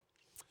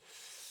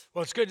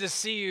Well, it's good to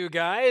see you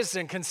guys.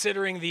 And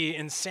considering the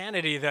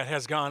insanity that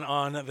has gone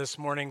on this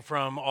morning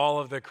from all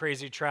of the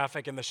crazy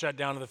traffic and the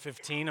shutdown of the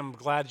 15, I'm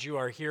glad you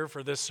are here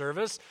for this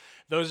service.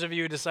 Those of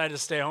you who decided to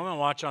stay home and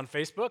watch on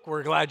Facebook,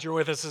 we're glad you're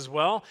with us as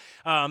well.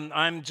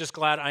 I'm just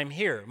glad I'm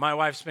here. My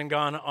wife's been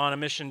gone on a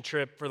mission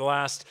trip for the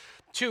last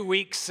 2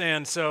 weeks,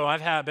 and so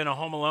been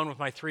home alone with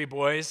my three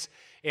boys.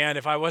 And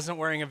if I wasn't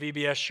wearing a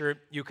VBS shirt,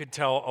 you could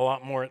tell a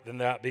lot more than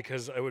that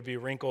because I would be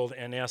wrinkled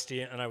and nasty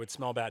and I would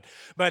smell bad.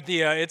 But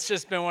it's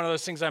just been one of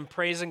those things. I'm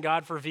praising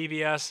God for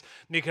VBS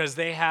because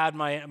they had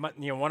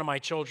one of my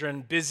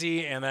children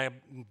busy, and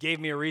that gave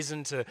me a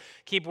reason to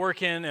keep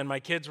working. And my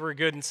kids were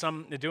good and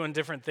some doing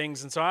different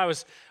things. And so I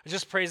was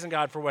just praising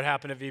God for what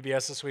happened at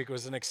VBS this week. It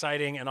was an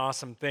exciting and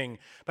awesome thing.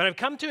 But I've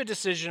come to a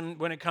decision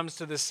when it comes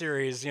to this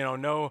series.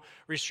 No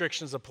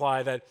restrictions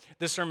apply. That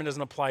this sermon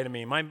doesn't apply to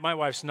me. My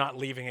wife's not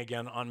leaving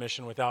again on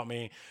mission without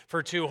me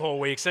for 2 whole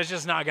weeks. That's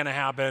just not going to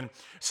happen.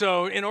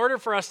 So in order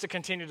for us to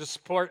continue to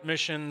support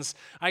missions,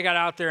 I got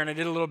out there and I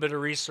did a little bit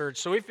of research.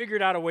 So we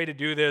figured out a way to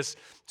do this.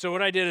 So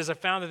what I did is I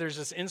found that there's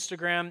this new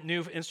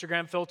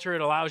Instagram filter.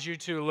 It allows you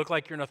to look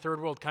like you're in a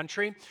third world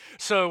country.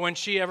 So when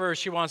she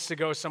wants to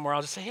go somewhere,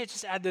 I'll just say, hey,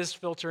 just add this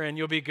filter in.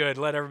 You'll be good.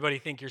 Let everybody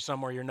think you're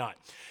somewhere you're not.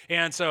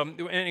 And so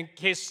in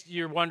case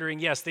you're wondering,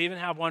 yes, they even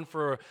have one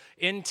for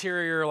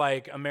interior,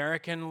 like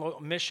American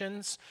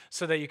missions,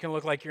 so that you can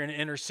look like you're in an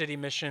inner city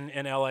mission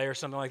in LA or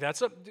something like that.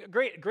 So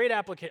great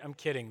application. I'm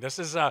kidding. This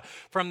is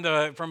from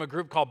a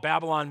group called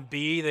Babylon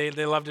Bee.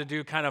 They love to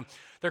do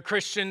they're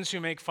Christians who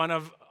make fun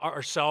of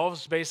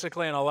ourselves,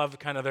 basically, and I love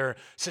kind of their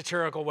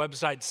satirical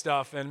website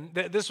stuff. And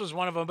this was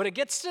one of them. But it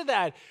gets to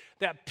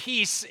that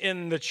piece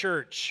in the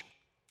church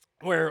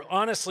where,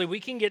 honestly, we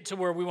can get to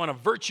where we want to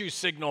virtue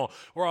signal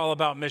we're all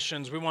about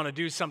missions. We want to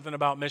do something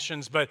about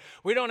missions, but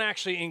we don't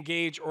actually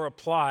engage or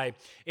apply.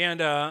 And,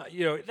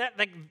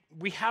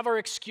 we have our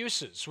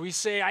excuses. We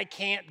say, I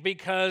can't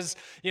because,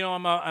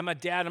 I'm a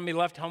dad and we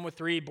left home with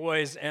 3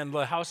 boys and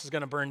the house is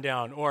going to burn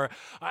down. Or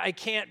I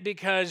can't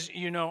because,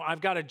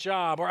 I've got a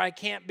job. Or I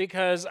can't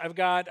because I've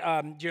got,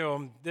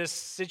 this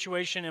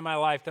situation in my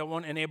life that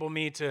won't enable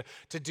me to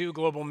do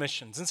global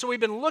missions. And so we've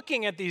been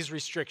looking at these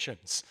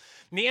restrictions.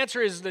 And the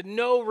answer is that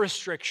no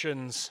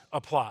restrictions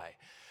apply.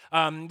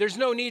 There's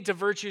no need to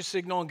virtue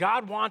signal.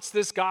 God wants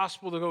this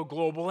gospel to go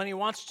global, and he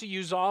wants to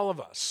use all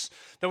of us.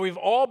 That we've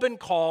all been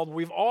called,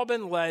 we've all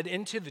been led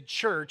into the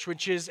church,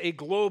 which is a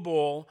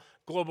global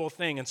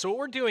thing. And so what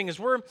we're doing is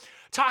we're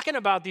talking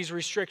about these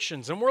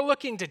restrictions, and we're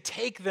looking to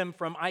take them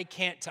from I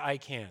can't to I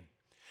can.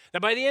 Now,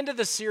 by the end of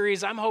the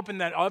series, I'm hoping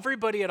that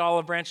everybody at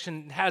Olive Branch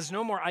has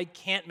no more I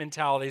can't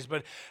mentalities,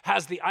 but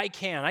has the I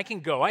can. I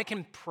can go. I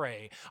can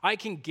pray. I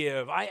can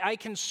give. I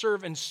can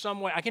serve in some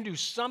way. I can do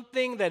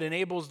something that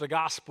enables the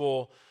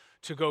gospel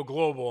to go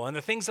global. And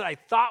the things that I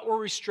thought were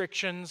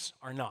restrictions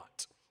are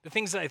not. The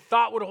things that I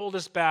thought would hold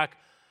us back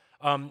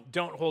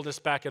don't hold us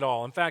back at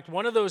all. In fact,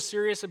 one of those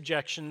serious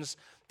objections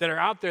that are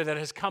out there that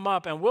has come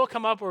up and will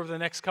come up over the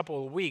next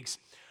couple of weeks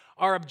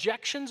are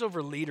objections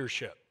over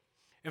leadership.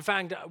 In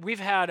fact, we've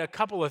had a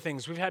couple of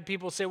things. We've had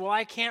people say, well,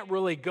 I can't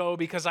really go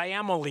because I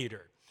am a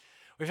leader.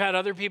 We've had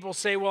other people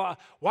say, well,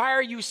 why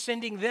are you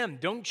sending them?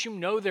 Don't you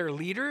know they're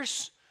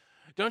leaders?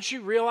 Don't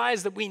you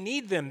realize that we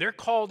need them? They're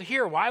called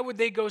here. Why would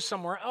they go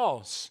somewhere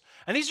else?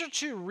 And these are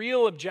 2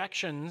 real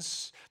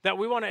objections that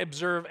we want to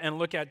observe and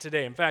look at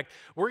today. In fact,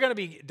 we're going to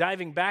be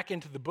diving back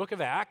into the book of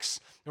Acts,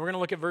 and we're going to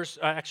look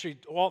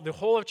at the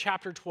whole of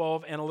chapter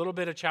 12 and a little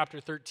bit of chapter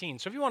 13.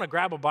 So if you want to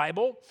grab a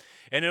Bible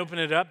and open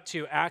it up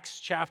to Acts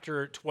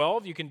chapter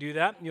 12, you can do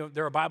that.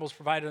 There are Bibles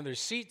provided under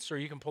seats, or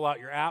you can pull out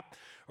your app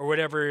or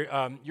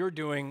whatever you're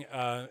doing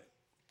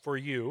for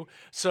you.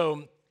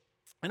 So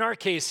in our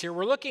case here,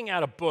 we're looking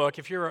at a book,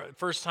 if you're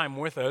first time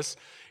with us,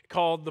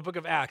 called the book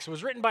of Acts. It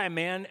was written by a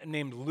man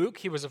named Luke.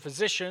 He was a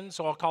physician,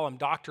 so I'll call him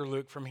Dr.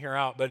 Luke from here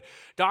out. But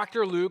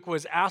Dr. Luke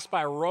was asked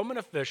by a Roman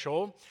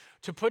official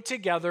to put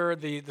together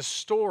the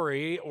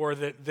story or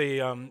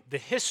the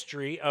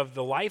history of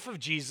the life of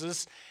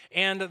Jesus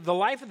and the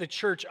life of the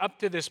church up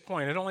to this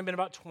point. It had only been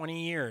about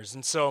 20 years.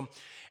 And so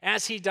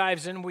as he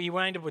dives in, we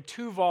wind up with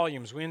 2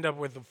 volumes. We end up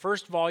with the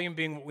first volume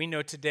being what we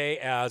know today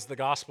as the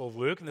Gospel of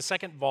Luke, and the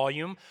second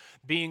volume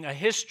being a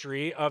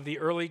history of the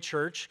early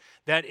church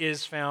that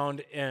is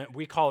found in,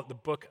 we call it the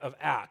book of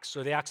Acts.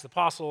 So the Acts of the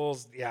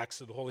Apostles, the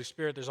Acts of the Holy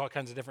Spirit, there's all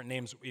kinds of different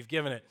names that we've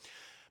given it.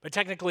 But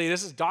technically,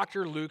 this is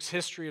Dr. Luke's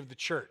history of the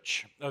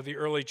church, of the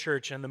early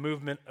church and the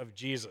movement of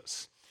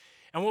Jesus.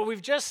 And what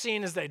we've just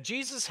seen is that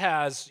Jesus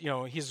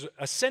he's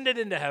ascended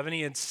into heaven.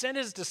 He had sent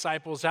his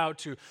disciples out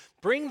to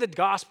bring the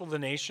gospel to the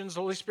nations.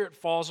 The Holy Spirit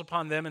falls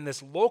upon them, and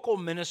this local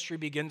ministry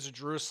begins in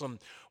Jerusalem,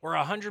 where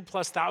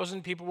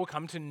 100,000+ people will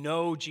come to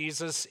know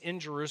Jesus in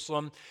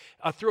Jerusalem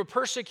through a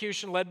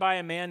persecution led by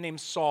a man named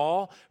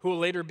Saul, who will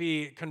later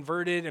be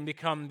converted and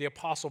become the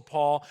Apostle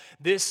Paul.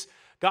 This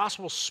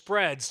gospel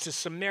spreads to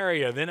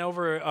Samaria,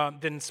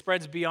 then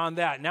spreads beyond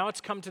that. Now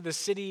it's come to the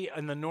city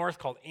in the north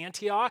called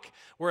Antioch,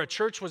 where a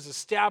church was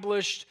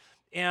established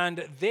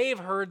and they've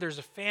heard there's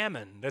a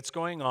famine that's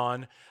going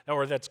on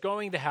or that's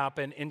going to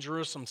happen in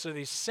Jerusalem. So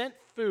they sent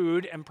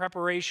food and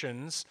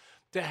preparations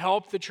to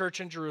help the church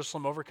in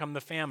Jerusalem overcome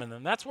the famine.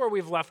 And that's where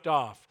we've left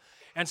off.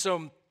 And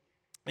so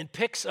it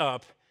picks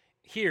up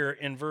here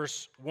in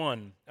verse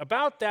 1.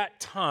 About that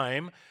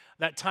time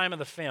of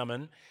the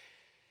famine,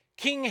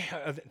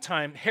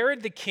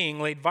 Herod the king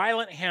laid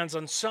violent hands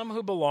on some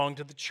who belonged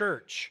to the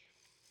church.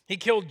 He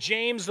killed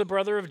James, the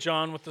brother of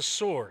John, with the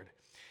sword.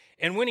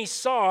 And when he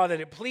saw that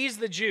it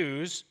pleased the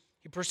Jews,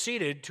 he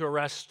proceeded to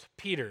arrest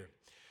Peter.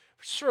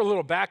 Just for a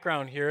little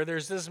background here,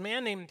 there's this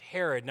man named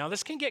Herod. Now,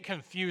 this can get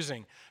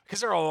confusing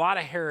because there are a lot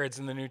of Herods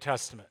in the New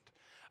Testament.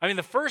 I mean,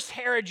 the first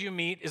Herod you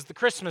meet is the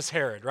Christmas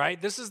Herod,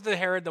 right? This is the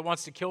Herod that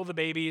wants to kill the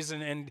babies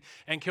and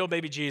kill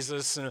baby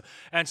Jesus.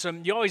 And so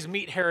you always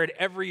meet Herod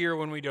every year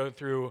when we go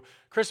through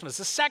Christmas.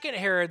 The second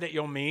Herod that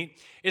you'll meet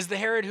is the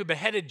Herod who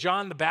beheaded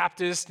John the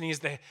Baptist, and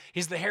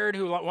he's the Herod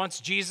who wants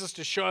Jesus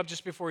to show up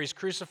just before he's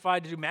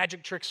crucified to do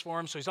magic tricks for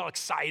him, so he's all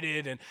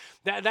excited. And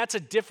that's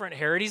a different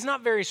Herod. He's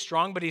not very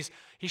strong, but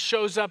he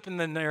shows up in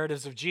the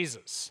narratives of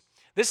Jesus.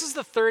 This is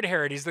the third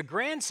Herod. He's the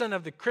grandson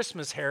of the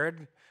Christmas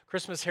Herod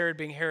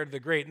being Herod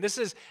the Great. And this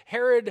is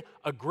Herod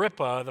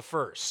Agrippa the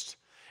first.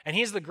 And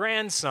he's the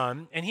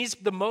grandson, and he's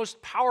the most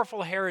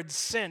powerful Herod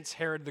since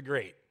Herod the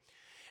Great.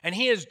 And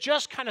he has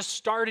just kind of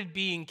started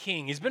being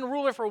king. He's been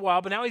ruler for a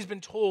while, but now he's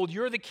been told,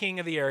 you're the king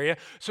of the area.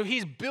 So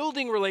he's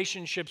building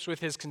relationships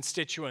with his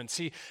constituents.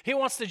 He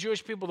wants the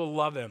Jewish people to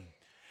love him.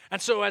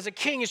 And so as a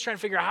king, he's trying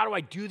to figure out, how do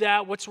I do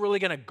that? What's really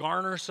going to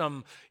garner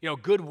some,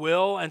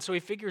 goodwill? And so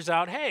he figures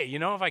out, hey,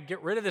 if I get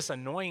rid of this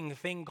annoying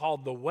thing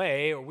called the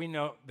way, or we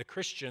know the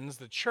Christians,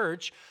 the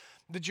church,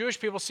 the Jewish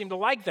people seem to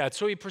like that.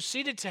 So he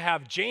proceeded to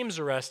have James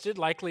arrested,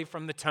 likely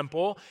from the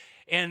temple,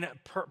 and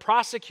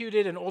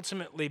prosecuted and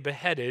ultimately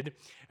beheaded.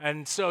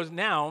 And so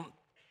now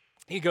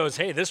he goes,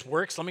 hey, this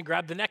works. Let me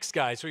grab the next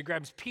guy. So he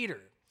grabs Peter.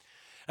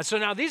 And so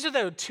now these are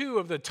the two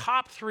of the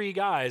top three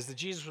guys that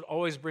Jesus would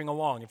always bring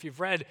along. If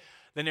you've read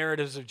the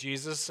narratives of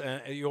Jesus,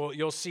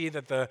 you'll see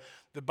that the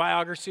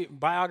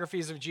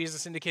biographies of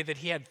Jesus indicate that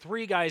he had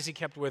three guys he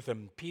kept with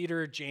him,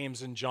 Peter,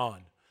 James, and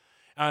John.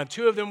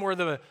 Two of them were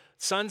the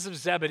sons of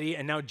Zebedee,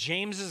 and now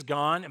James is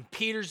gone, and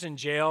Peter's in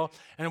jail.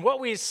 And what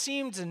we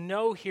seem to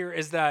know here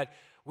is that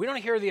we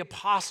don't hear the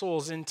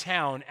apostles in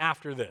town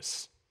after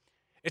this.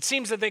 It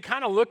seems that they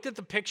kind of looked at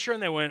the picture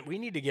and they went, we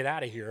need to get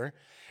out of here,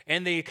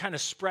 and they kind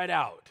of spread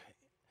out.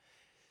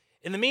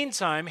 In the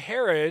meantime,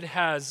 Herod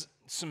has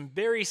some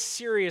very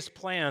serious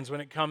plans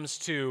when it comes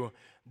to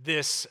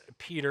this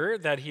Peter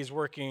that he's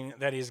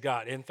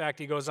got. In fact,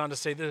 he goes on to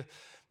say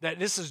that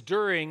this is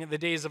during the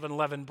days of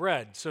unleavened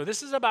bread. So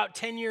this is about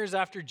 10 years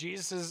after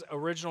Jesus'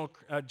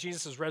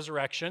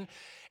 resurrection.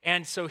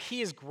 And so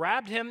he has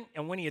grabbed him,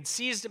 and when he had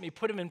seized him, he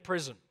put him in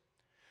prison,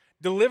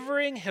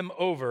 delivering him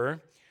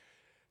over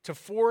to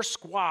 4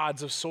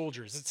 squads of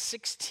soldiers. It's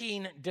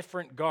 16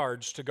 different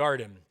guards to guard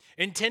him,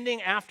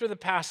 intending after the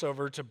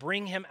Passover to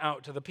bring him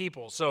out to the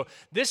people. So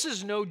this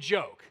is no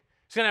joke.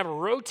 He's going to have a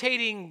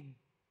rotating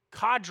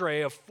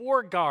cadre of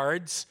 4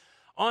 guards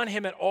on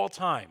him at all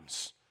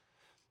times.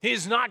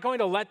 He's not going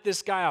to let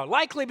this guy out,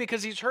 likely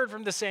because he's heard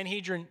from the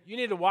Sanhedrin, you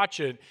need to watch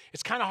it.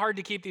 It's kind of hard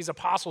to keep these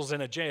apostles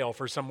in a jail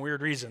for some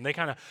weird reason. They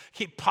kind of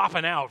keep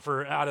popping out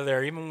of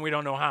there, even when we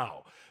don't know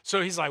how.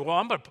 So he's like, well,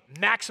 I'm going to put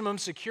maximum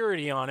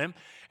security on him.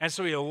 And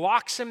so he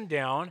locks him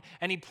down,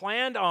 and he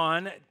planned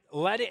on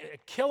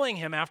killing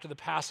him after the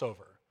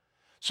Passover.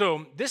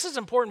 So this is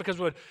important because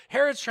what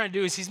Herod's trying to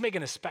do is he's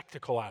making a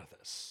spectacle out of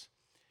this.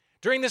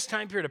 During this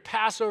time period of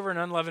Passover and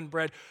unleavened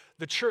bread,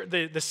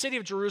 the city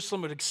of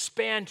Jerusalem would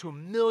expand to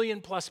 1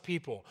 million+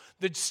 people.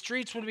 The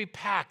streets would be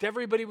packed.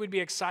 Everybody would be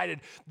excited,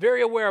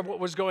 very aware of what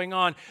was going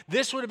on.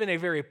 This would have been a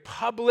very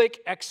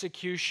public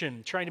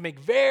execution, trying to make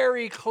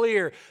very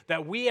clear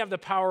that we have the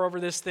power over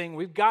this thing.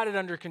 We've got it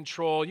under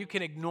control. You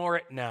can ignore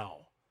it now.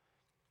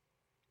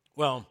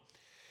 Well,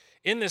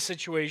 in this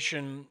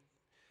situation,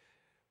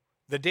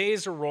 the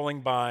days are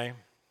rolling by,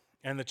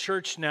 and the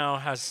church now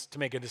has to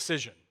make a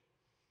decision.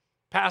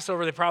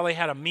 Passover, they probably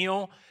had a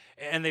meal,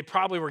 and they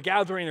probably were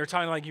gathering. They're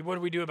talking like, what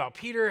do we do about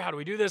Peter? How do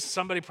we do this?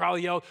 Somebody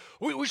probably yelled,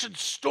 we should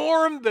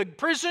storm the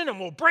prison and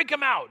we'll break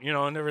him out.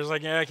 And there was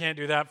like, I can't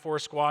do that. 4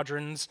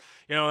 squadrons.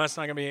 That's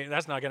not going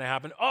to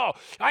happen. Oh,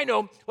 I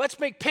know. Let's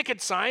make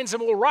picket signs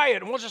and we'll riot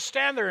and we'll just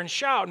stand there and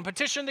shout and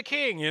petition the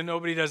king.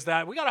 Nobody does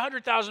that. We got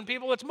 100,000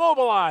 people. Let's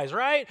mobilize,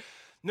 right?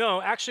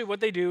 No, actually what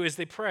they do is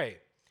they pray.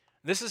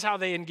 This is how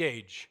they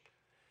engage.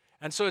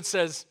 And so it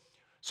says,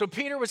 so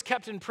Peter was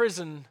kept in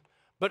prison,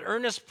 but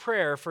earnest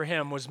prayer for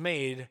him was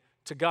made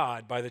to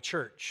God by the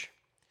church.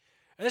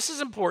 And this is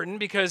important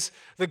because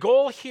the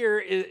goal here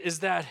is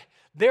that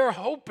they're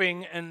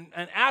hoping and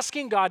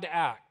asking God to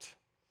act.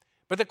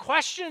 But the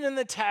question in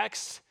the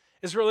text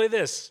is really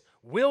this: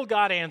 will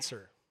God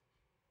answer?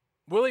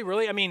 Will he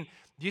really? I mean,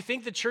 do you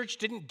think the church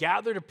didn't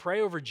gather to pray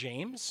over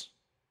James?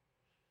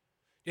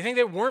 Do you think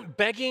they weren't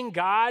begging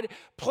God,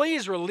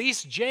 please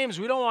release James?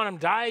 We don't want him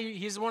to die.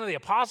 He's one of the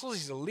apostles.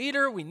 He's a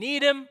leader. We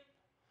need him.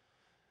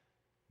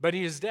 But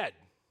he is dead.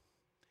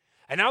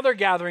 And now they're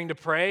gathering to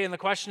pray, and the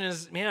question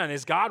is, man,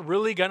 is God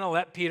really going to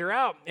let Peter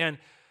out? And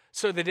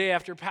so the day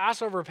after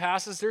Passover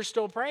passes, they're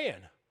still praying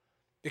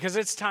because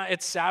it's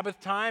Sabbath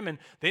time, and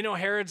they know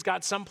Herod's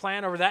got some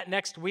plan over that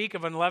next week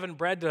of unleavened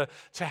bread to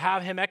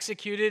have him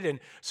executed. And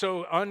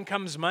so on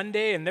comes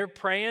Monday, and they're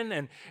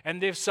praying,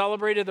 and they've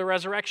celebrated the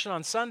resurrection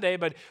on Sunday,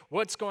 but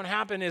what's going to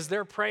happen is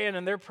they're praying,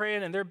 and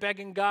they're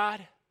begging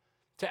God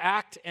to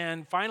act,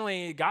 and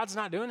finally, God's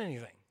not doing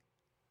anything.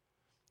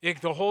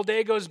 The whole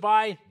day goes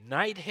by,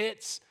 night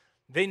hits.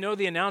 They know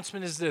the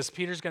announcement is this: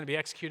 Peter's going to be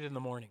executed in the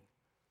morning.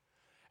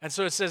 And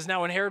so it says,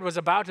 now when Herod was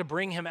about to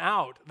bring him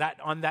out, that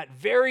on that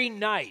very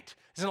night,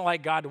 isn't it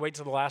like God to wait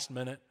till the last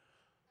minute?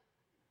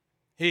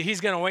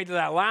 He's going to wait to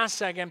that last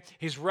second.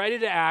 He's ready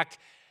to act.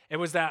 It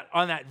was that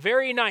on that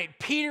very night,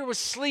 Peter was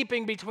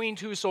sleeping between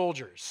two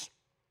soldiers.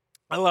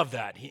 I love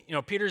that.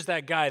 Peter's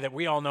that guy that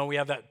we all know. We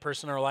have that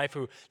person in our life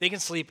who they can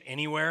sleep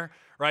anywhere,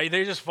 right?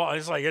 They just fall.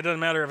 It's like it doesn't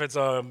matter if it's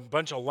a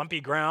bunch of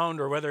lumpy ground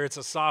or whether it's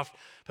a soft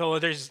pillow.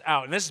 They're just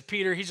out. And this is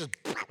Peter.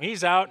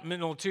 He's out.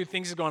 Middle of two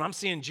things. He's going, I'm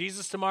seeing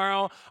Jesus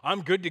tomorrow.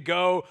 I'm good to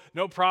go.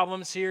 No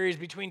problems here. He's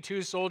between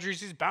two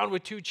soldiers. He's bound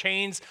with two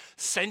chains.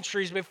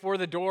 Sentries before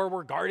the door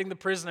were guarding the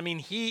prison. I mean,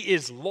 he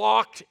is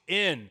locked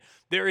in.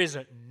 There is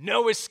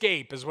no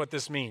escape is what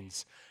this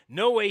means.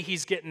 No way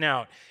he's getting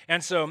out.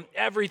 And so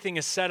everything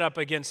is set up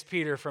against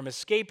Peter from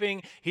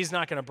escaping. He's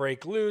not going to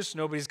break loose.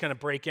 Nobody's going to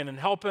break in and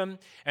help him.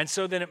 And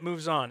so then it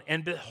moves on.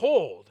 And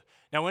behold,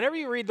 now whenever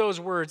you read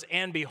those words,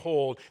 and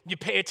behold, you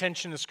pay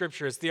attention to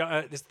Scripture. It's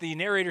the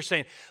narrator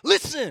saying,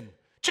 listen,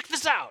 check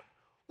this out.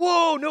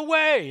 Whoa, no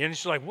way. And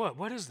she's like, what?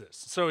 What is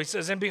this? So he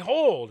says, and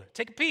behold,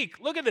 take a peek.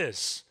 Look at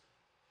this.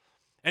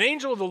 An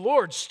angel of the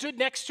Lord stood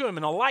next to him,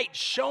 and a light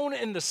shone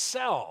in the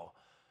cell.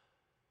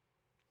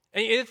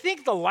 And you'd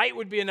think the light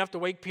would be enough to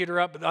wake Peter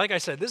up, but like I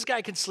said, this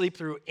guy can sleep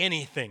through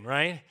anything,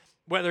 right?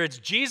 Whether it's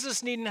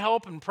Jesus needing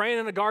help and praying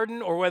in a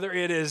garden, or whether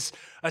it is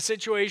a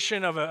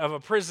situation of a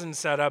prison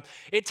setup,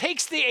 it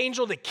takes the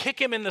angel to kick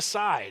him in the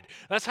side.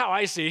 That's how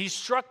I see it. He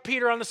struck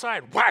Peter on the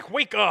side. Whack,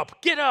 wake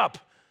up, get up,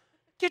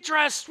 get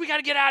dressed, we got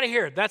to get out of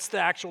here. That's the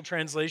actual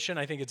translation.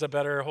 I think it's a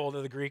better hold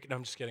of the Greek. No,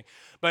 I'm just kidding.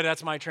 But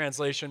that's my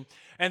translation.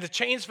 And the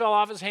chains fell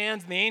off his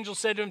hands, and the angel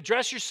said to him,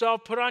 dress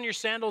yourself, put on your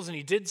sandals, and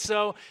he did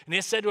so. And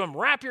he said to him,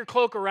 wrap your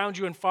cloak around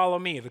you and follow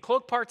me. The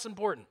cloak part's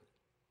important.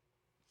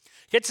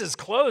 Gets his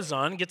clothes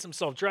on, gets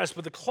himself dressed,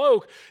 but the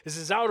cloak is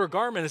his outer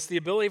garment. It's the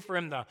ability for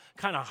him to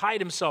kind of hide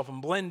himself and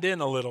blend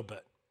in a little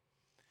bit.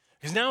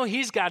 Because now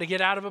he's got to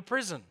get out of a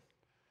prison,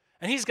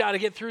 and he's got to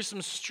get through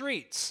some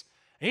streets,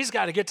 and he's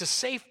got to get to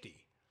safety.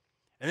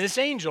 And this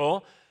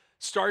angel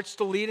starts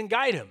to lead and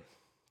guide him.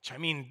 I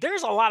mean,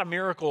 there's a lot of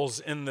miracles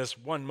in this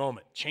one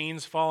moment.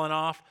 Chains falling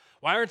off.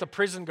 Why aren't the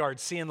prison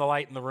guards seeing the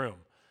light in the room?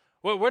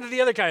 What are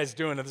the other guys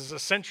doing? There's a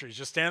sentry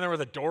just standing there where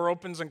the door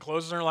opens and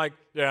closes, and they're like,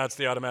 yeah, it's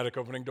the automatic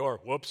opening door.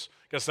 Whoops,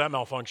 guess that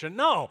malfunctioned.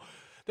 No,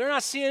 they're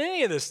not seeing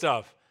any of this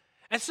stuff.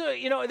 And so,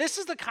 this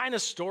is the kind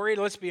of story,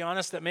 let's be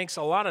honest, that makes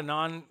a lot of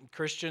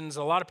non-Christians,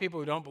 a lot of people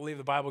who don't believe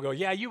the Bible go,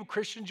 yeah, you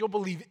Christians, you'll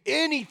believe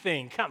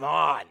anything. Come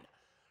on.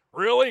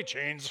 Really?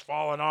 Chains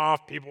falling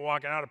off, people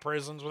walking out of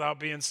prisons without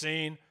being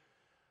seen.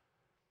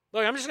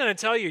 Look, I'm just going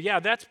to tell you, yeah,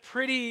 that's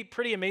pretty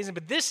amazing,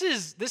 but this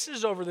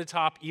is over the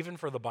top even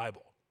for the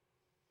Bible.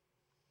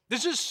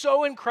 This is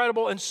so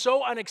incredible and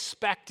so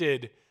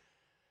unexpected.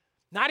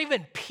 Not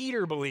even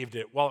Peter believed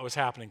it while it was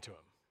happening to him.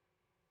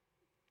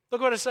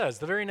 Look what it says,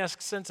 the very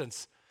next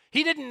sentence.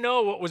 He didn't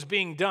know what was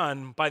being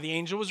done by the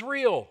angel was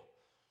real,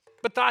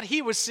 but thought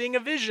he was seeing a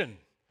vision.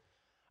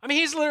 I mean,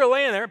 he's literally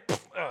laying there.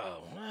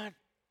 Oh, what?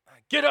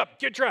 Get up,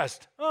 get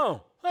dressed.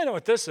 Oh, I know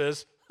what this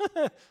is.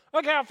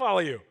 Okay, I'll follow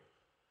you.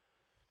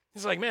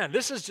 He's like, man,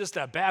 this is just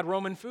that bad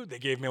Roman food they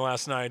gave me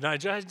last night. I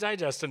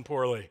digested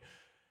poorly.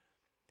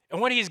 And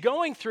what he's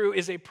going through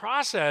is a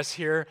process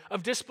here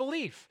of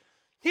disbelief.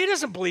 He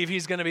doesn't believe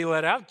he's going to be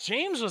let out.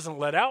 James wasn't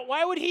let out.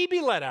 Why would he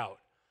be let out?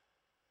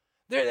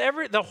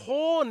 The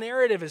whole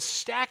narrative is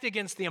stacked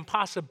against the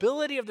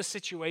impossibility of the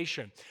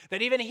situation,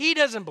 that even he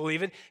doesn't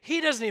believe it.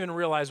 He doesn't even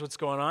realize what's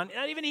going on.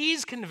 Not even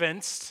he's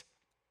convinced.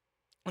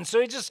 And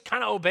so he just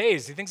kind of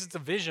obeys. He thinks it's a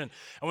vision.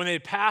 And when they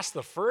passed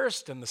the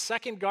first and the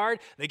second guard,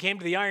 they came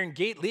to the iron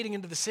gate leading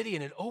into the city,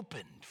 and it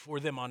opened for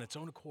them on its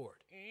own accord.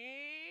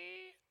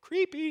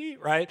 Creepy,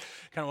 right?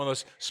 Kind of one of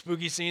those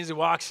spooky scenes. He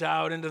walks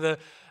out into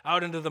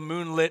the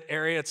moonlit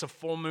area. It's a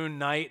full moon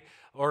night,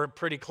 or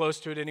pretty close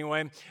to it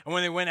anyway. And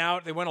when they went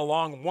out, they went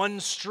along one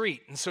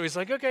street. And so he's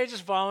like, okay,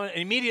 just following.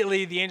 And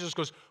immediately the angel just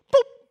goes,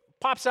 boop,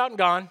 pops out and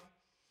gone.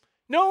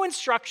 No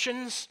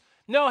instructions.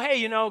 No,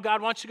 hey,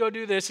 God wants you to go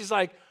do this. He's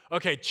like,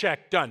 okay,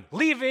 check, done.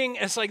 Leaving,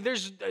 it's like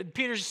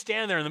Peter's just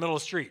standing there in the middle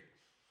of the street.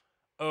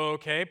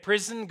 Okay,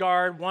 prison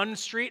guard, one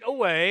street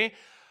away.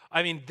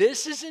 I mean,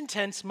 this is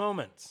intense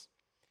moments.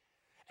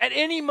 At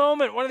any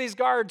moment, one of these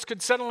guards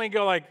could suddenly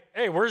go like,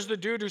 hey, where's the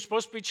dude who's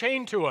supposed to be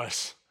chained to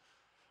us?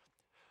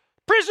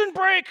 Prison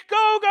break,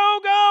 go, go,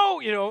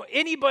 go.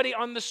 Anybody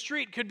on the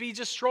street could be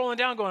just strolling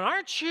down going,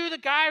 aren't you the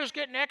guy who's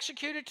getting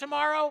executed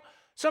tomorrow?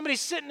 Somebody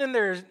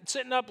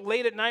sitting up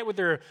late at night with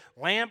their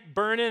lamp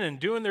burning and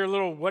doing their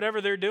little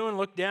whatever they're doing,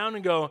 look down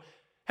and go,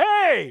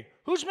 hey,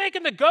 who's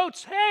making the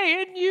goats?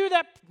 Hey, isn't you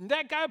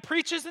that guy who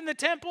preaches in the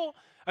temple?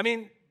 I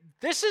mean,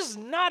 this is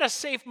not a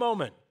safe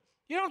moment.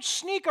 You don't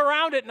sneak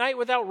around at night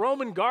without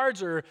Roman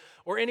guards or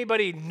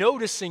anybody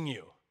noticing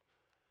you.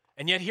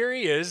 And yet here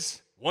he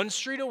is, one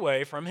street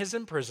away from his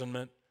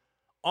imprisonment,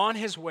 on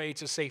his way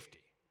to safety.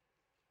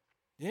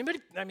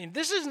 Anybody? I mean,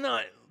 this isn't,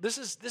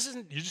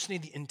 you just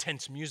need the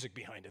intense music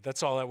behind it.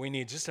 That's all that we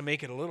need, just to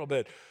make it a little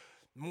bit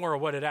more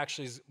of what it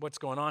actually is, what's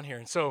going on here.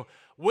 And so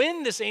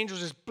when this angel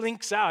just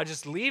blinks out,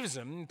 just leaves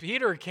him,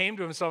 Peter came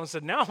to himself and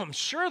said, now I'm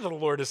sure that the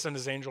Lord has sent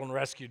his angel and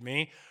rescued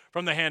me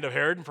from the hand of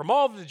Herod and from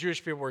all that the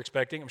Jewish people were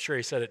expecting. I'm sure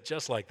he said it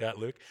just like that,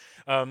 Luke.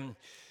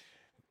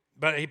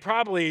 But he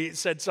probably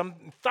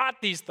thought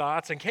these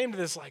thoughts and came to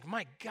this like,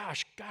 my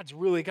gosh, God's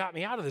really got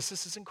me out of this.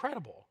 This is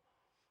incredible.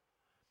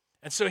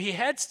 And so he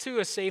heads to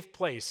a safe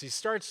place. He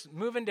starts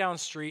moving down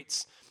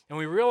streets, and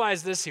we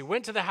realize this. He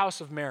went to the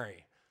house of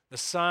Mary,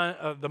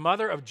 the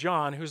mother of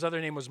John, whose other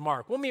name was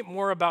Mark. We'll meet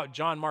more about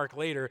John Mark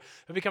later.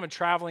 He'll become a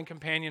traveling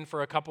companion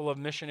for a couple of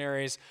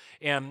missionaries.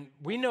 And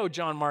we know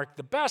John Mark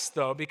the best,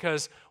 though,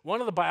 because one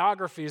of the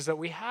biographies that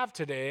we have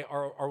today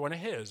are one of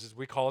his.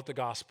 We call it the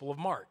Gospel of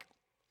Mark.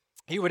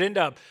 He would end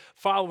up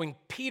following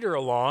Peter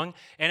along,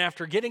 and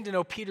after getting to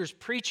know Peter's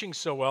preaching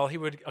so well, he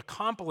would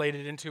compilate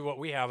it into what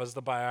we have as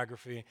the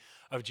biography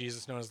of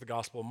Jesus, known as the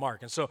Gospel of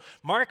Mark. And so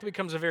Mark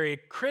becomes a very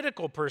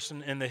critical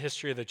person in the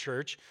history of the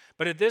church,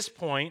 but at this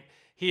point,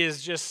 he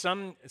is just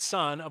some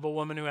son of a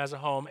woman who has a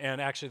home and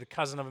actually the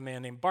cousin of a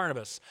man named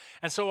Barnabas.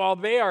 And so while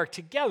they are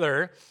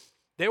together,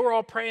 they were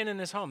all praying in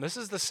his home. This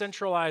is the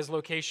centralized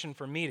location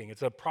for meeting.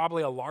 It's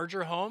probably a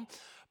larger home.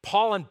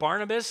 Paul and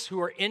Barnabas,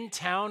 who are in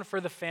town for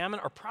the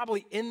famine, are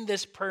probably in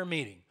this prayer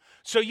meeting.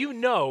 So you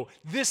know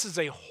this is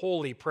a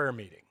holy prayer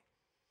meeting.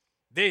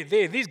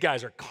 These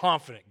guys are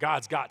confident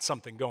God's got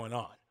something going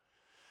on.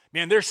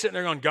 Man, they're sitting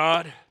there going,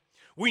 God,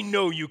 we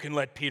know you can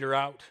let Peter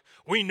out.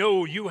 We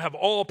know you have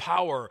all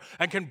power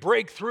and can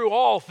break through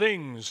all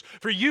things.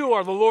 For you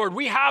are the Lord.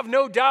 We have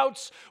no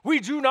doubts. We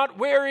do not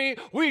worry.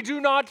 We do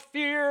not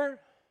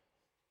fear.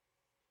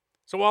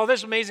 So while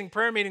this amazing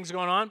prayer meeting is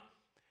going on,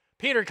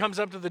 Peter comes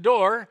up to the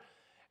door,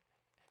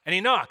 and he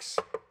knocks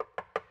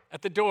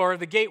at the door of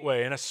the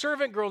gateway, and a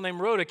servant girl named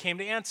Rhoda came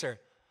to answer.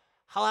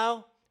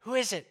 Hello? Who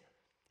is it?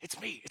 It's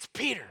me. It's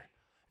Peter.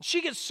 And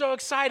she gets so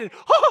excited.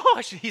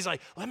 He's like,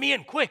 let me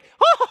in, quick.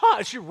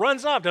 And she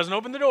runs off, doesn't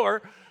open the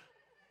door.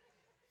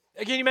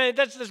 Again, you man,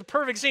 that's a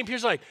perfect scene.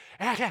 Peter's like,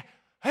 hey.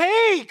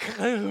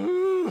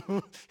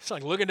 He's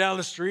like looking down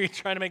the street,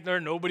 trying to make sure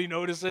nobody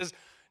notices.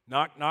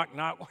 Knock, knock,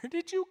 knock. Where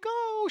did you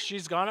go?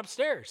 She's gone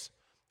upstairs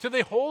to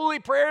the holy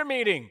prayer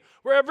meeting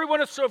where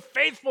everyone is so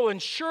faithful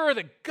and sure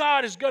that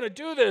God is going to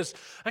do this.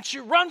 And she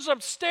runs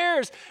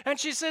upstairs and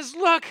she says,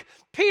 look,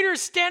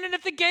 Peter's standing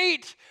at the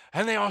gate.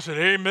 And they all said,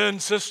 amen,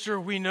 sister,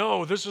 we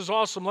know. This is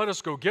awesome. Let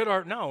us go get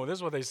our... No, this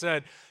is what they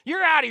said.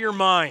 You're out of your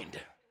mind.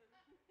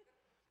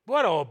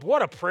 What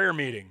a prayer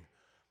meeting.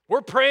 We're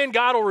praying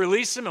God will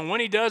release him, and when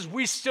he does,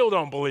 we still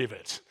don't believe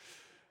it.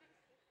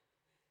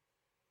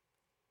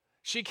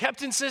 She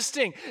kept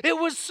insisting. It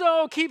was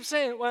so, keep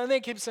saying, well, they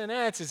keep saying,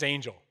 it's his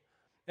angel.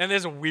 And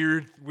there's a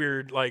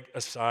weird like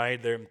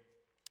aside there.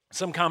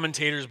 Some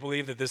commentators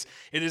believe that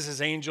it is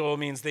his angel. It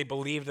means they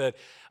believe that,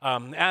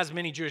 as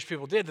many Jewish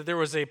people did, that there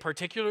was a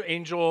particular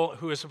angel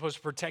who is supposed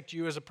to protect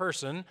you as a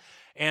person,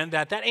 and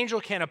that angel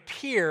can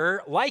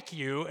appear like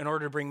you in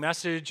order to bring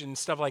message and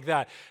stuff like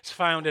that. It's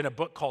found in a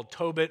book called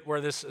Tobit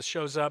where this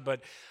shows up,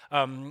 but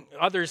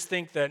others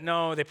think that,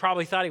 no, they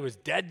probably thought he was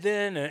dead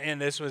then, and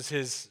this was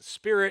his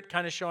spirit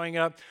kind of showing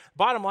up.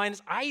 Bottom line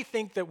is, I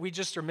think that we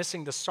just are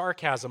missing the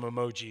sarcasm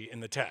emoji in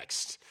the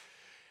text.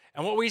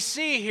 And what we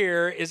see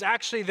here is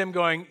actually them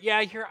going, yeah,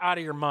 you're out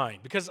of your mind.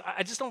 Because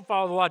I just don't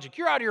follow the logic.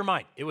 You're out of your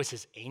mind. It was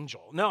his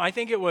angel. No, I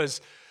think it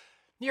was,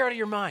 you're out of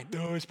your mind.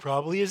 No, it's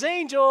probably his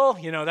angel.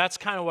 You know, that's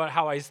kind of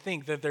how I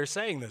think that they're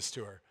saying this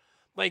to her.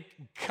 Like,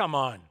 come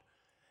on.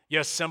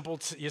 You simple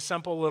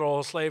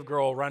little slave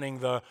girl running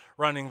the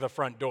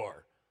front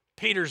door.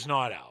 Peter's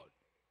not out.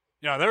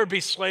 You know, there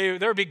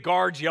would be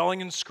guards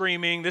yelling and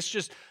screaming.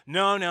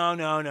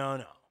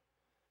 No.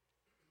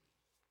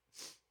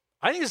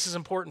 I think this is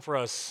important for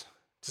us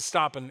to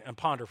stop and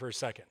ponder for a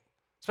second,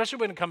 especially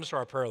when it comes to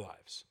our prayer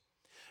lives.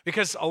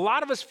 Because a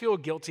lot of us feel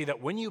guilty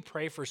that when you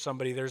pray for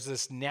somebody, there's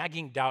this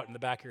nagging doubt in the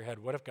back of your head,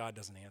 what if God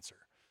doesn't answer?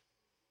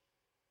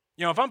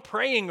 You know, if I'm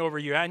praying over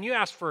you and you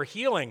ask for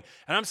healing,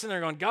 and I'm sitting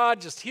there going, God,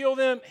 just heal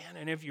them,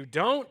 and if you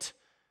don't,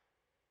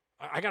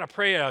 I got to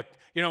pray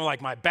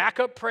like my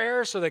backup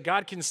prayer so that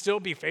God can still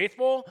be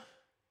faithful.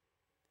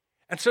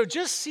 And so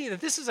just see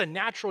that this is a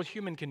natural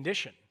human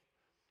condition.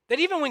 That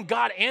even when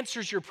God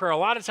answers your prayer, a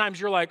lot of times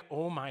you're like,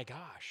 oh my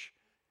gosh,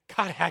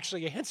 God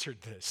actually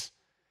answered this.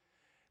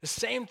 The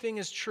same thing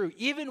is true.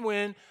 Even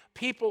when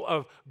people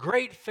of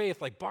great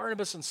faith like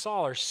Barnabas and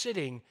Saul are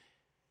sitting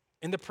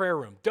in the prayer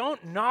room,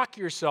 don't knock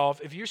yourself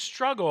if you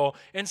struggle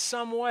in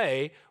some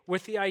way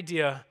with the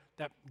idea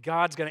that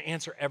God's going to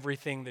answer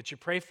everything that you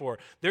pray for.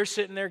 They're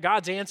sitting there,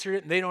 God's answered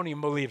it, and they don't even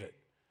believe it.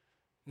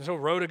 And so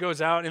Rhoda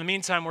goes out. In the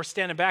meantime, we're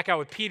standing back out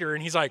with Peter,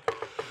 and he's like,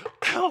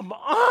 come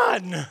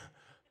on,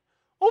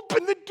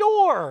 open the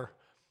door.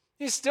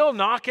 He's still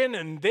knocking,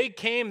 and they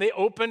came, they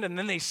opened, and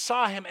then they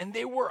saw him, and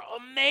they were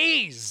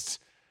amazed.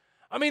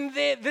 I mean,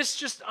 this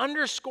just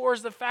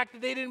underscores the fact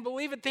that they didn't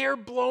believe it. They are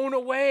blown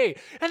away.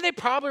 And they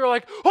probably were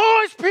like,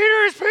 oh, it's Peter,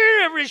 it's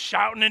Peter. Everybody's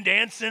shouting and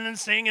dancing and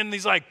singing. And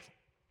he's like,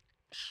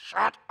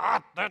 shut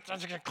up,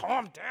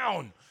 calm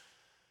down.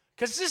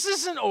 Because this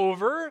isn't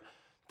over.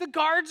 The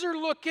guards are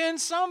looking,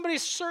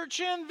 somebody's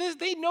searching.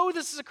 They know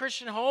this is a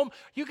Christian home.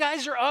 You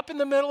guys are up in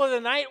the middle of the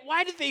night.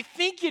 Why did they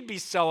think you'd be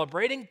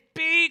celebrating?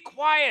 Be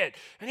quiet.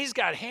 And he's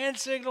got hand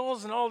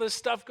signals and all this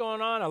stuff going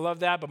on. I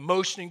love that, but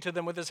motioning to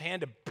them with his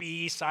hand to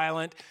be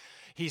silent.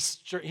 He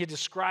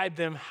described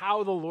them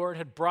how the Lord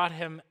had brought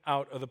him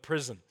out of the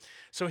prison.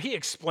 So he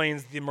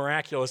explains the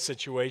miraculous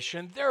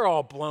situation. They're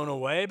all blown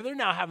away, but they're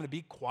now having to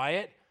be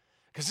quiet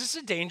because this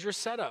is a dangerous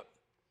setup.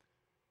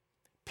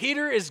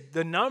 Peter is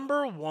the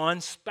number one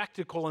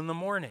spectacle in the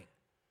morning.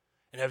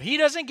 And if he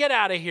doesn't get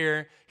out of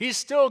here, he's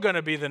still going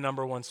to be the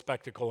number one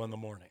spectacle in the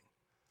morning.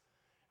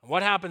 And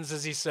what happens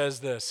is he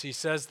says this. He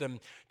says them,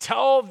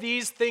 tell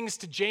these things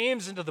to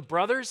James and to the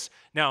brothers.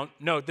 Now,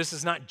 note, this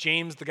is not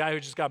James, the guy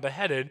who just got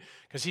beheaded,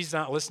 because he's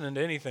not listening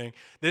to anything.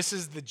 This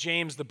is the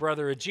James, the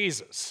brother of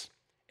Jesus.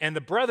 And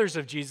the brothers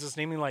of Jesus,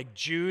 namely like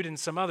Jude and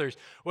some others.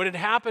 What had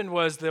happened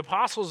was the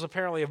apostles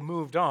apparently have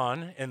moved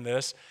on in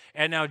this,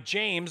 and now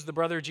James, the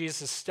brother of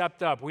Jesus, has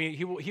stepped up.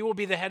 He will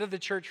be the head of the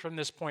church from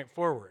this point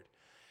forward.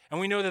 And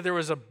we know that there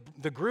was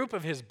the group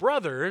of his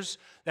brothers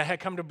that had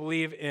come to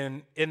believe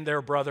in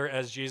their brother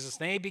as Jesus.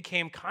 They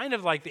became kind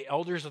of like the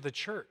elders of the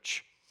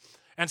church.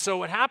 And so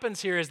what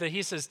happens here is that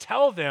he says,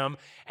 tell them,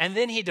 and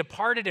then he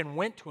departed and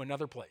went to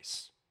another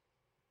place.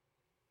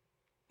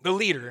 The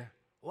leader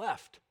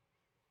left.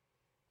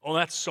 Oh,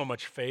 that's so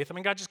much faith. I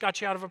mean, God just got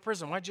you out of a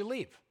prison. Why'd you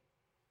leave?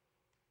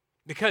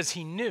 Because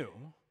he knew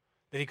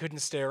that he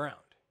couldn't stay around.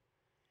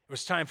 It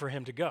was time for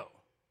him to go.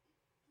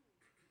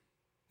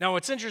 Now,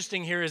 what's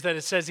interesting here is that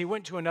it says he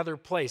went to another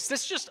place.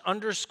 This just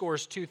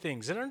underscores two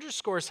things. It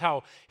underscores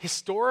how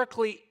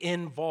historically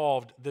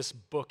involved this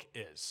book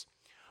is.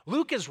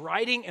 Luke is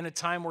writing in a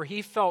time where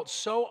he felt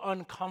so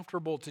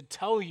uncomfortable to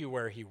tell you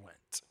where he went.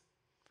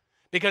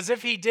 Because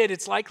if he did,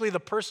 it's likely the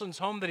person's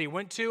home that he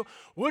went to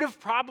would have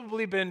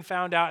probably been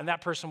found out and that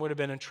person would have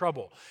been in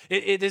trouble.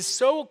 It is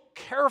so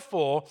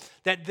careful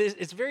that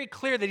it's very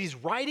clear that he's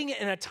writing it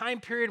in a time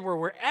period where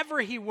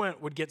wherever he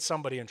went would get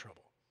somebody in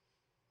trouble.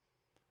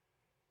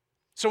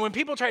 So when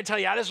people try to tell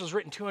you, this was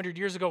written 200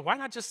 years ago, why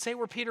not just say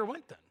where Peter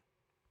went then?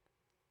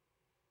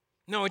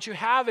 No, what you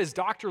have is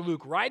Dr.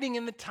 Luke writing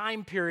in the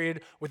time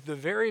period with the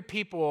very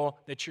people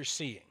that you're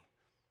seeing.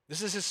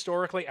 This is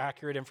historically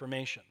accurate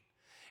information.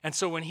 And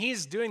so when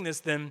he's doing this,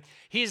 then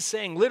he's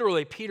saying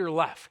literally Peter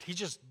left.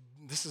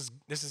 This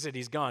is it,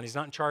 he's gone. He's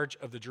not in charge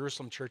of the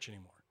Jerusalem church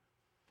anymore.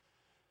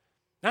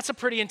 That's a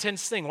pretty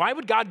intense thing. Why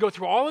would God go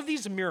through all of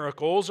these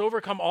miracles,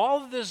 overcome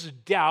all of this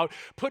doubt,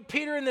 put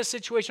Peter in this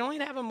situation, only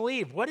to have him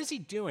leave? What is he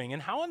doing?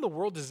 And how in the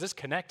world does this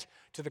connect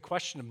to the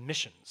question of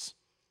missions?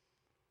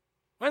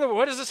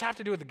 What does this have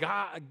to do with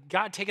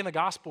God taking the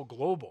gospel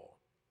global?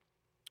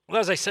 Well,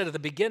 as I said at the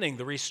beginning,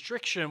 one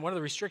of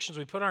the restrictions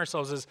we put on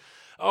ourselves is,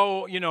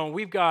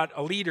 we've got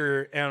a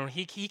leader and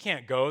he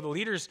can't go. The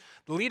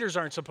leaders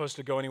aren't supposed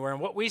to go anywhere.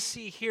 And what we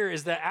see here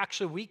is that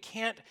actually we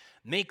can't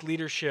make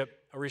leadership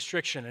a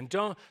restriction. And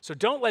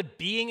don't let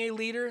being a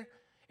leader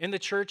in the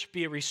church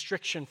be a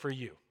restriction for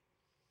you.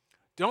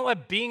 Don't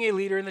let being a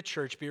leader in the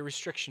church be a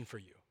restriction for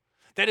you.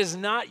 That is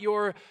not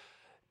your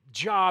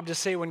job to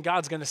say when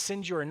God's going to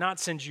send you or not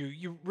send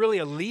you.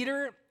 A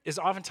leader is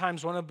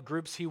oftentimes one of the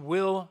groups he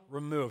will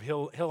remove.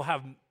 He'll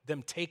have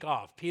them take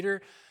off.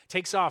 Peter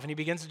takes off and he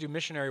begins to do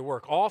missionary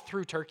work all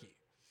through Turkey.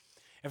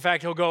 In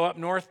fact, he'll go up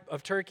north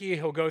of Turkey,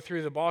 he'll go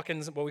through the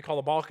Balkans, what we call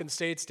the Balkan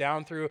states,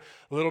 down through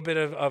a little bit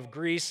of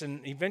Greece,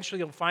 and eventually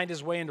he'll find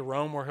his way into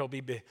Rome where he'll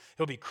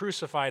be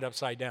crucified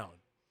upside down.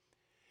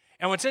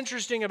 And what's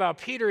interesting about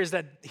Peter is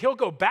that he'll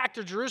go back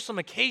to Jerusalem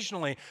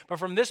occasionally, but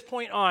from this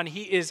point on,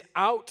 he is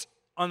out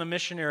on the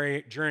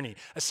missionary journey.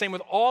 The same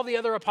with all the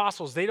other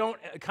apostles. They don't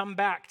come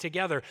back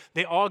together.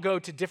 They all go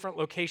to different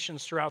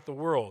locations throughout the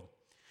world.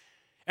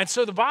 And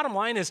so the bottom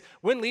line is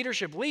when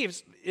leadership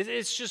leaves,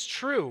 it's just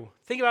true.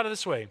 Think about it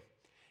this way.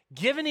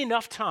 Given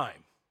enough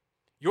time,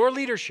 your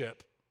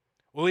leadership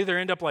will either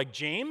end up like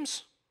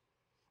James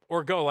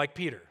or go like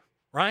Peter,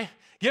 right?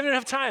 Given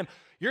enough time,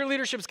 your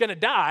leadership's going to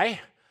die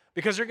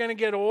because they're going to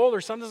get old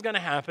or something's going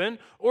to happen,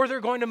 or they're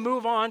going to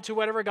move on to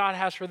whatever God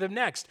has for them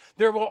next.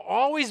 There will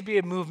always be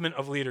a movement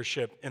of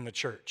leadership in the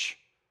church.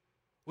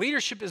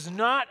 Leadership is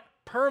not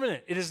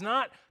permanent. It is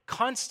not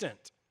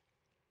constant.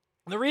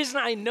 And the reason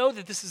I know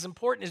that this is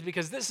important is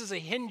because this is a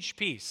hinge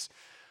piece.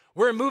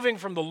 We're moving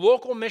from the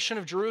local mission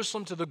of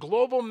Jerusalem to the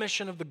global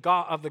mission of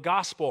the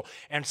gospel.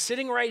 And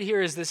sitting right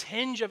here is this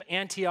hinge of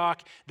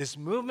Antioch, this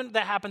movement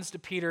that happens to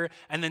Peter,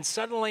 and then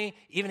suddenly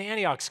even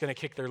Antioch's going to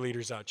kick their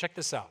leaders out. Check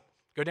this out.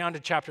 Go down to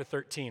chapter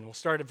 13. We'll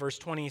start at verse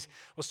 20.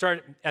 We'll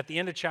start at the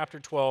end of chapter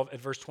 12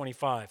 at verse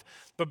 25.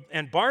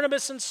 And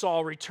Barnabas and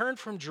Saul returned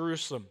from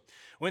Jerusalem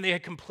when they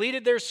had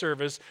completed their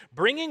service,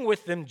 bringing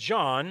with them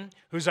John,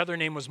 whose other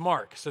name was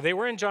Mark. So they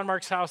were in John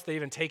Mark's house. They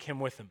even take him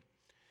with them.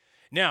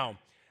 Now,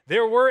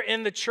 there were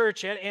in the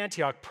church at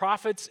Antioch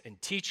prophets and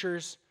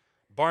teachers: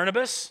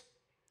 Barnabas,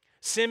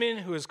 Simeon,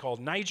 who is called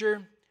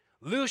Niger,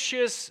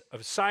 Lucius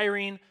of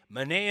Cyrene,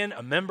 Manaen,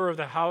 a member of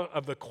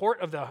the court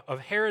of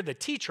Herod the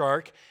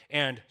Tetrarch,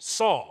 and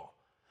Saul.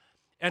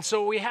 And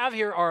so what we have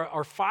here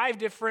are 5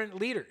 different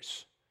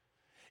leaders.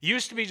 It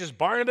used to be just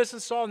Barnabas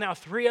and Saul. Now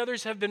 3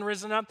 others have been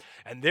risen up,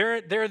 and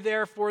they're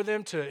there for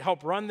them to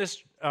help run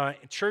this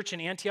church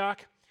in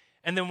Antioch.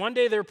 And then one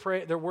day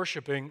they're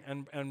worshiping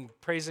and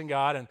praising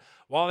God. And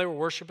while they were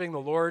worshiping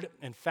the Lord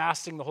and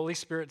fasting, the Holy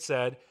Spirit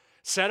said,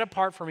 "Set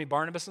apart for me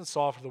Barnabas and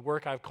Saul for the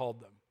work I've called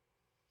them."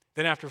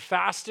 Then after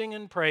fasting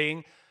and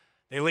praying,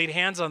 they laid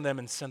hands on them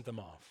and sent them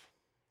off.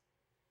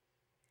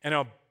 And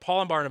now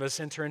Paul and Barnabas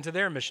enter into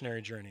their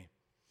missionary journey.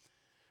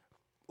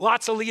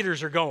 Lots of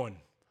leaders are going.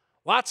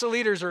 Lots of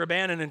leaders are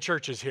abandoning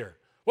churches here.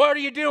 What are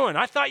you doing?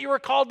 I thought you were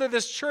called to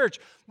this church.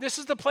 This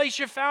is the place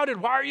you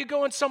founded. Why are you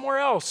going somewhere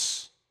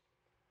else?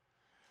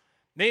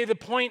 Maybe the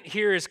point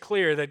here is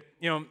clear that,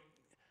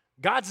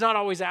 God's not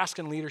always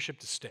asking leadership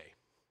to stay.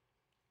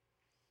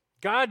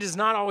 God is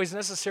not always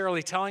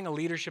necessarily telling a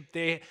leadership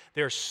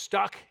they're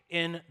stuck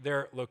in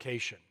their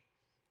location.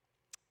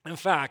 In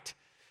fact,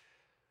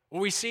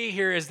 what we see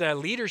here is that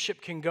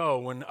leadership can go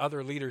when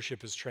other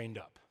leadership is trained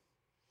up.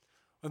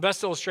 The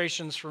best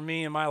illustrations for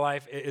me in my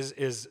life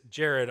is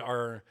Jared,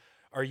 our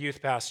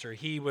youth pastor.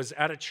 He was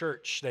at a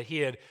church that he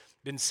had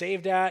been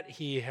saved at.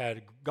 He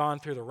had gone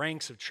through the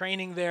ranks of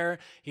training there.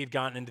 He'd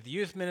gotten into the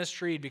youth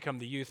ministry. He'd become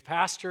the youth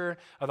pastor,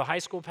 the high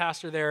school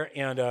pastor there.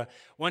 And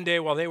one day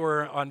while they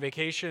were on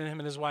vacation, him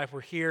and his wife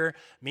were here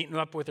meeting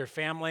up with their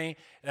family.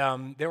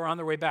 They were on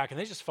their way back, and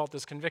they just felt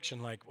this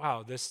conviction like,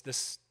 wow,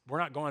 this we're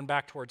not going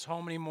back towards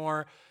home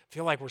anymore.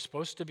 Feel like we're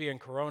supposed to be in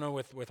Corona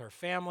with our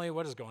family.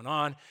 What is going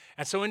on?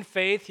 And so in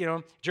faith,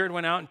 Jared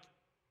went out and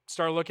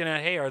started looking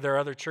at, hey, are there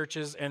other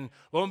churches? And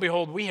lo and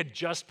behold, we had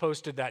just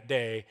posted that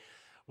day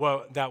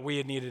that we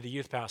had needed a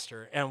youth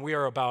pastor, and we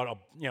are about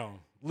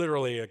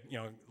literally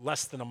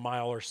less than a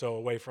mile or so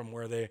away from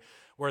where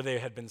they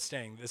had been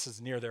staying. This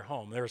is near their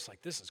home. They were just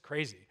like, this is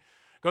crazy.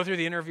 Go through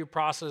the interview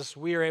process.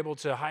 We are able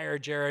to hire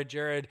Jared.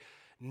 Jared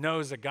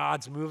knows that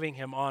God's moving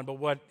him on. But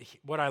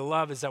what I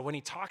love is that when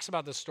he talks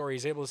about this story,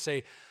 he's able to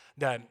say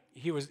that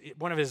he was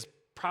one of his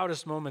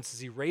proudest moments is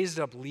he raised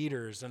up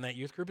leaders, and that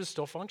youth group is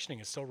still functioning,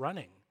 is still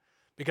running,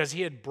 because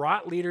he had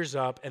brought leaders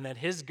up, and that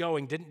his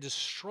going didn't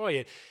destroy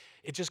it.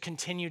 It just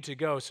continued to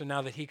go, so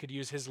now that he could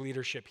use his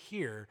leadership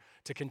here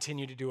to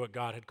continue to do what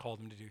God had called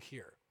him to do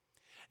here.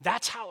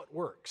 That's how it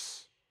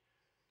works.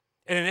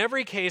 And in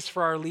every case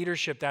for our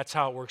leadership, that's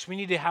how it works. We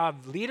need to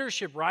have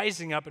leadership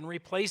rising up and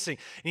replacing.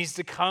 It needs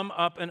to come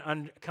up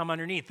and come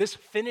underneath. This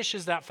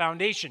finishes that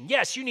foundation.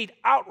 Yes, you need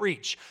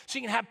outreach so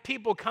you can have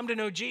people come to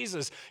know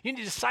Jesus. You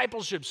need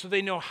discipleship so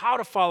they know how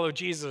to follow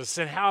Jesus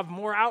and have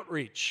more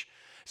outreach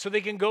so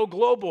they can go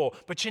global.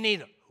 But you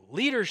need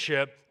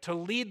leadership to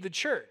lead the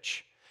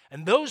church.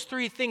 And those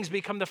 3 things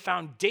become the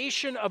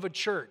foundation of a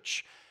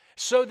church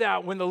so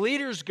that when the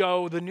leaders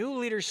go, the new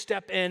leaders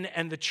step in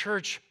and the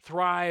church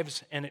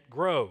thrives and it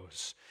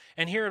grows.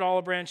 And here at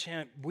Olive Branch,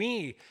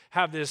 we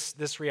have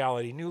this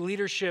reality. New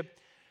leadership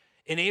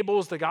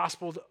enables the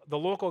gospel, the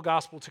local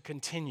gospel, to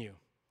continue.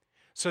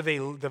 So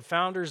the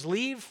founders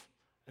leave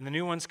and the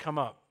new ones come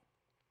up.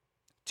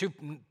 2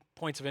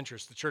 points of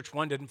interest. The church,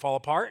 1, didn't fall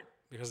apart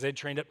because they'd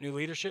trained up new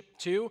leadership.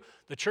 2,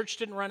 the church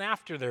didn't run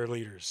after their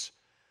leaders.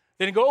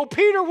 They didn't go, oh,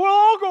 Peter, we'll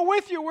all go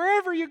with you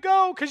wherever you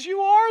go because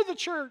you are the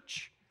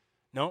church.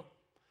 No.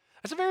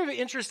 That's a very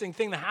interesting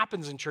thing that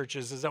happens in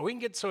churches, is that we can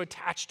get so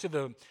attached to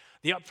the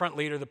upfront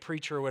leader, the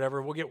preacher or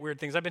whatever. We'll get weird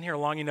things. I've been here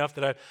long enough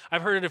that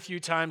I've heard it a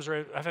few times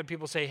where I've had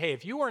people say, hey,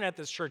 if you weren't at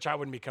this church, I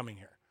wouldn't be coming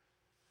here.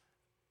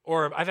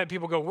 Or I've had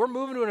people go, we're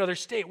moving to another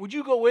state. Would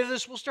you go with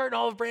us? We'll start an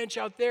Olive Branch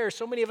out there.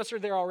 So many of us are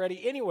there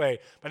already anyway.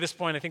 By this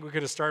point, I think we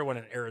could have started one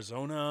in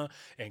Arizona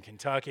and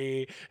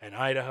Kentucky and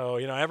Idaho,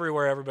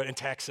 everywhere, everybody in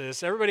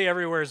Texas. Everybody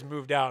everywhere has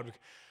moved out.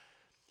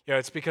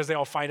 It's because they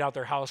all find out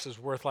their house is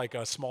worth like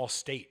a small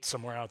state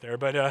somewhere out there.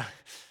 But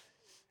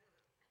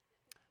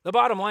the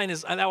bottom line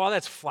is, while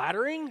that's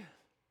flattering,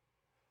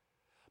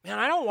 man,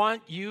 I don't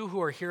want you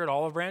who are here at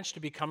Olive Branch to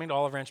be coming to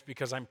Olive Branch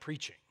because I'm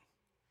preaching.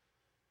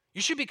 You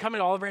should be coming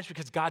to Olive Branch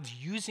because God's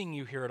using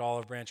you here at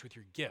Olive Branch with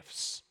your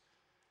gifts.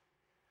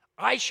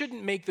 I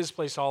shouldn't make this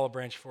place Olive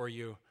Branch for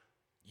you.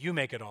 You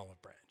make it Olive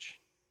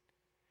Branch.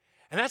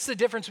 And that's the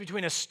difference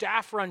between a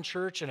staff-run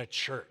church and a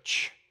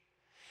church.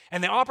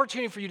 And the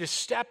opportunity for you to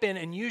step in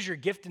and use your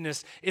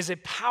giftedness is a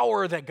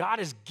power that God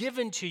has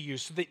given to you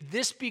so that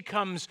this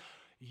becomes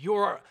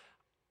the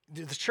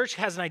church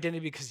has an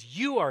identity because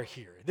you are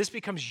here. This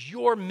becomes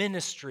your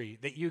ministry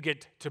that you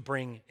get to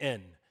bring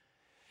in.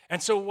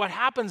 And so what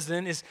happens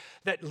then is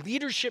that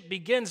leadership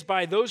begins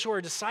by those who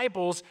are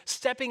disciples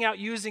stepping out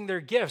using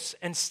their gifts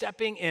and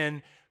stepping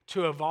in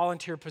to a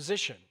volunteer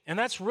position. And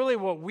that's really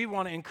what we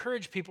want to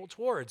encourage people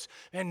towards.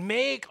 And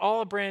make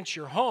Olive Branch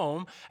your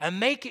home and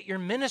make it your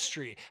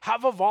ministry.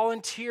 Have a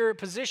volunteer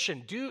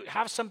position.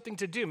 Have something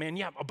to do. Man,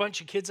 you have a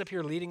bunch of kids up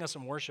here leading us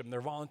in worship and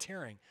they're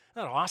volunteering.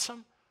 Isn't that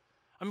awesome?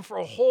 I mean, for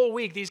a whole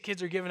week, these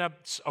kids are giving up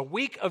a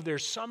week of their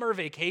summer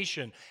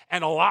vacation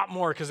and a lot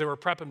more because they were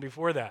prepping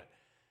before that.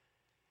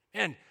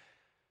 And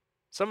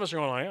some of us are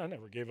going like, I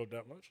never gave up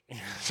that much.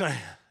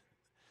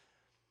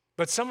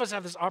 But some of us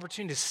have this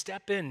opportunity to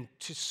step in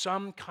to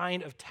some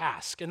kind of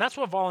task. And that's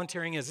what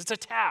volunteering is. It's a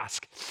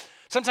task.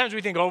 Sometimes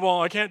we think, oh,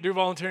 well, I can't do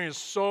volunteering. It's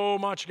so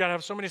much. You got to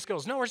have so many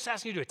skills. No, we're just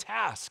asking you to do a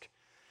task.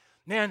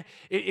 Man,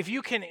 if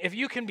you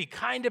can be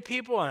kind to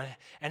people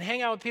and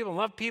hang out with people and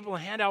love people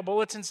and hand out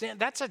bulletins,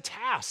 that's a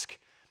task.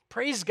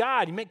 Praise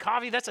God. You make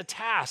coffee, that's a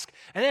task.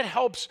 And it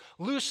helps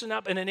loosen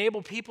up and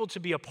enable people to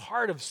be a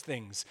part of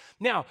things.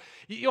 Now,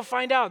 you'll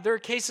find out there are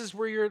cases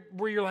where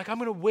you're like, I'm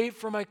going to wait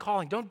for my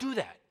calling. Don't do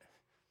that.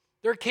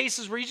 There are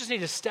cases where you just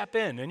need to step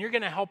in and you're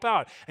going to help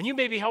out. And you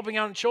may be helping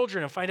out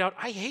children and find out,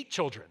 I hate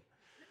children.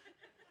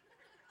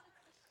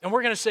 And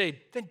we're going to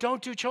say, then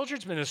don't do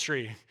children's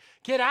ministry.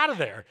 Get out of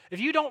there. If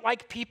you don't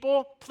like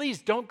people,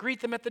 please don't greet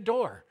them at the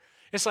door.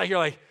 It's like you're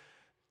like,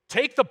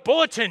 take the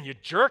bulletin, you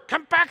jerk.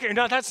 Come back here.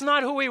 No, that's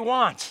not who we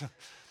want.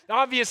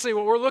 Obviously,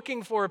 what we're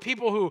looking for are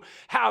people who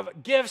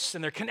have gifts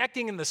and they're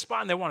connecting in the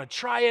spot and they want to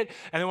try it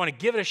and they want to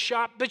give it a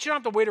shot. But you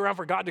don't have to wait around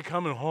for God to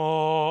come and,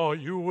 oh,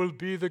 you will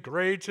be the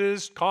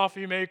greatest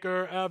coffee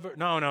maker ever.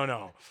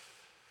 No.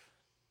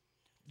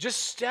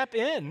 Just step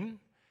in.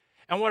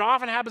 And what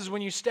often happens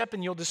when you step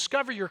in, you'll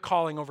discover your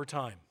calling over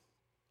time.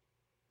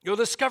 You'll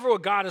discover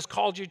what God has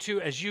called you to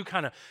as you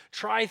kind of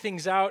try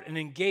things out and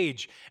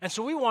engage. And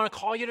so we want to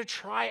call you to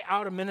try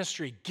out a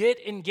ministry. Get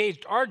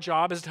engaged. Our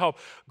job is to help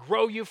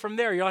grow you from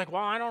there. You're like,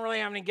 well, I don't really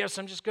have any gifts.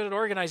 I'm just good at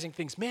organizing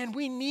things. Man,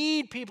 we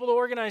need people to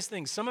organize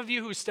things. Some of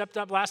you who stepped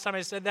up last time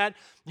I said that,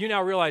 you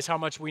now realize how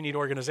much we need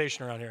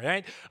organization around here,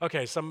 right?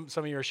 Okay, some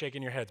of you are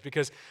shaking your heads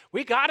because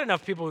we got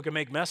enough people who can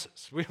make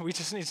messes. We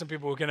just need some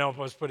people who can help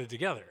us put it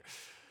together.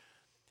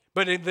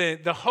 But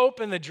the hope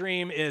and the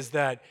dream is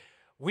that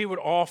we would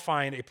all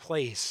find a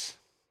place.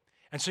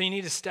 And so you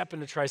need to step in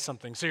to try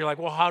something. So you're like,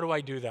 well, how do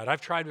I do that? I've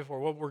tried before.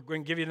 Well, we're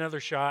going to give you another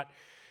shot.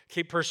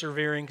 Keep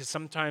persevering because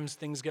sometimes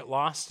things get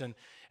lost and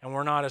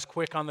we're not as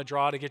quick on the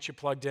draw to get you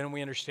plugged in.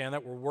 We understand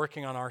that. We're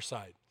working on our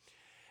side.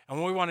 And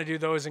what we want to do,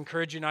 though, is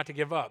encourage you not to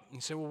give up. You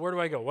say, well, where do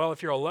I go? Well,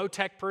 if you're a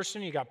low-tech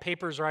person, you got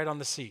papers right on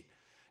the seat.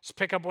 Just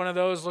pick up one of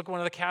those, look at one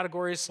of the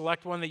categories,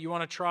 select one that you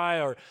want to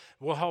try, or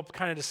we'll help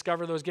kind of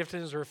discover those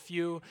giftings or a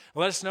few.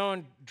 Let us know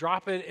and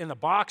drop it in the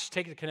box.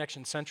 Take it to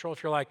Connection Central.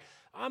 If you're like,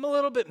 I'm a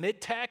little bit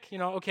mid-tech,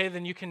 okay,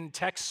 then you can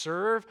text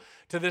serve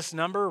to this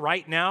number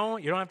right now.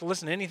 You don't have to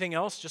listen to anything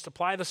else. Just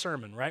apply the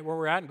sermon right where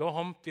we're at and go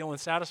home feeling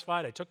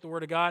satisfied. I took the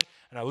word of God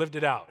and I lived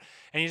it out.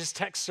 And you just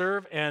text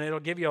serve and it'll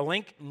give you a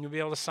link and you'll be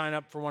able to sign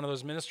up for one of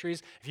those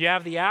ministries. If you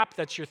have the app,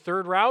 that's your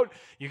third route.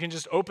 You can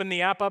just open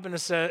the app up and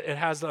it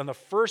has on the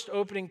first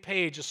opening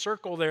page a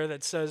circle there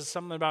that says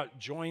something about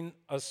join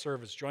a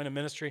service, join a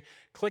ministry.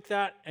 Click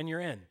that and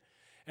you're in.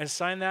 And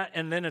sign that,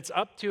 and then it's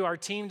up to our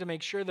team to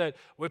make sure that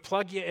we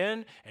plug you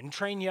in and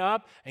train you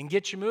up and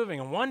get you moving.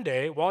 And one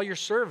day, while you're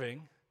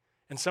serving,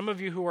 and some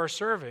of you who are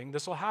serving,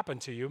 this will happen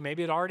to you,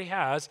 maybe it already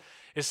has,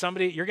 is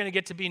somebody, you're going to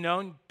get to be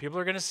known, people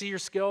are going to see your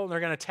skill, and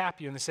they're going to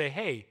tap you and they say,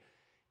 hey,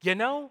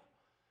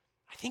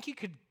 I think you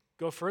could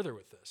go further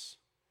with this.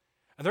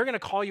 And they're going to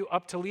call you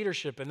up to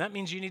leadership, and that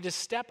means you need to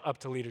step up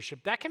to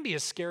leadership. That can be a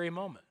scary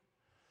moment.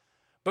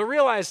 But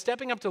realize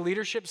stepping up to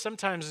leadership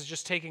sometimes is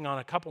just taking on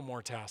a couple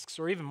more tasks,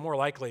 or even more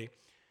likely,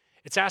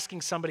 it's helping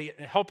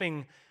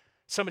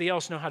somebody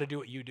else know how to do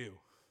what you do.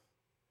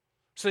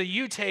 So that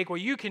you take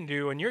what you can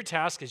do and your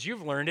task as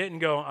you've learned it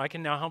and go, I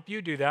can now help you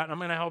do that, and I'm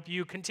going to help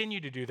you continue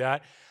to do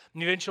that.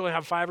 And eventually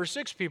have 5 or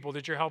 6 people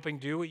that you're helping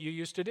do what you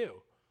used to do.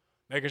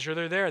 Making sure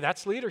they're there.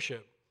 That's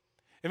leadership.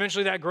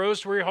 Eventually that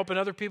grows to where you're helping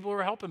other people who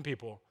are helping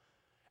people.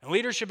 And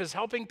leadership is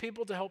helping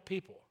people to help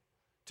people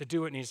to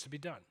do what needs to be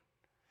done.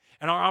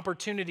 And our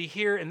opportunity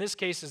here in this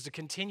case is to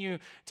continue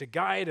to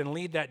guide and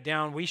lead that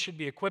down. We should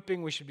be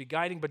equipping, we should be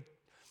guiding. But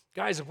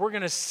guys, if we're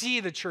going to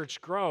see the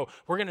church grow,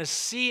 we're going to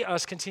see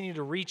us continue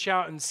to reach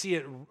out and see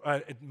it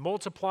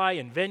multiply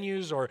in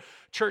venues or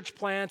church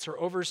plants or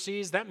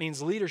overseas, that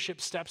means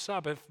leadership steps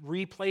up. It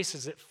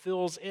replaces, it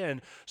fills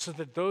in so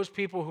that those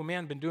people who,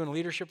 been doing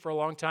leadership for a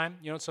long time,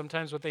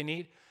 sometimes what they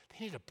need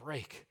a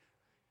break.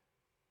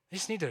 They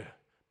just need to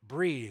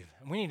breathe.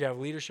 And we need to have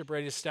leadership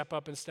ready to step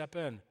up and step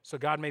in so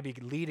God may be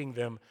leading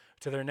them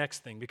to their next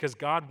thing because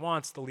God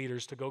wants the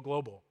leaders to go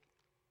global.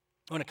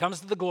 When it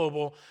comes to the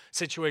global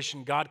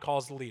situation, God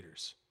calls the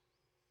leaders.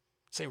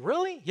 Say,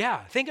 really?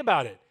 Yeah, think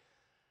about it.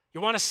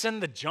 You want to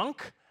send the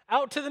junk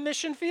out to the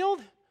mission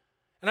field?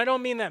 And I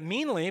don't mean that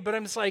meanly, but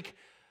it's like,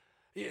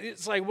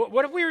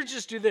 what if we were to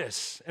just do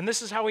this? And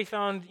this is how we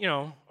found,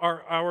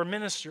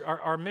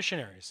 our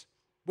missionaries.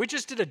 We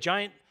just did a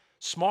giant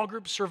small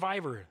group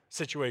survivor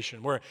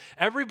situation where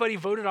everybody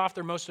voted off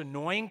their most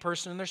annoying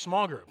person in their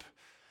small group.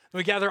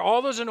 We gather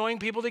all those annoying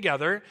people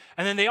together,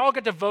 and then they all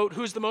get to vote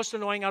who's the most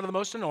annoying out of the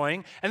most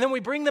annoying. And then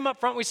we bring them up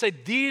front. We say,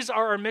 these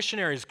are our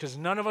missionaries, because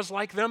none of us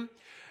like them,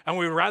 and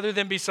we'd rather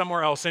them be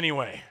somewhere else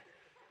anyway.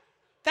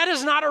 That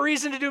is not a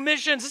reason to do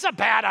missions. It's a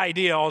bad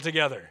idea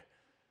altogether.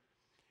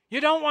 You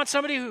don't want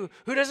somebody who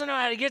doesn't know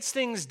how to get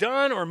things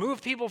done or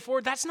move people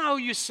forward. That's not who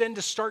you send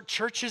to start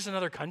churches in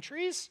other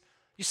countries.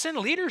 You send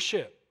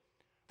leadership.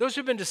 Those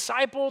who've been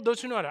discipled,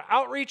 those who know how to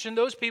outreach, and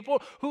those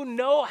people who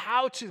know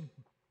how to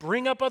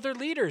bring up other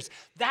leaders.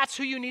 That's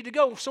who you need to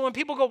go. So when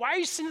people go, why are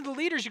you sending the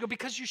leaders? You go,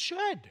 because you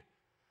should.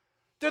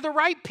 They're the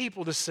right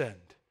people to send.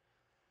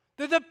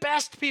 They're the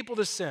best people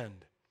to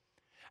send.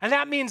 And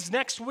that means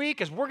next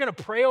week, as we're going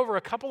to pray over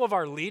a couple of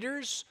our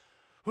leaders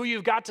who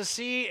you've got to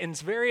see in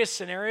various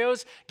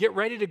scenarios, get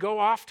ready to go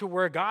off to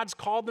where God's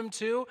called them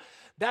to.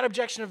 That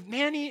objection of,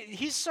 man,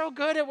 he's so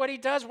good at what he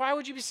does. Why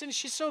would you be sending?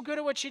 She's so good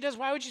at what she does.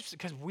 Why would you?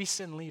 Because we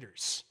send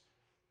leaders.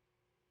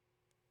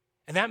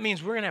 And that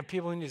means we're going to have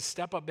people who need to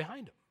step up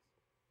behind them.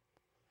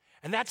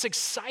 And that's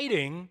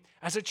exciting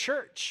as a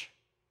church.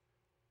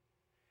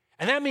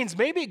 And that means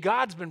maybe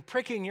God's been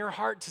pricking your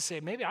heart to say,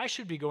 maybe I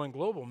should be going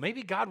global.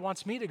 Maybe God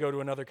wants me to go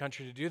to another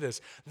country to do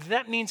this.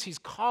 That means he's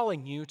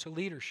calling you to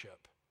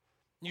leadership.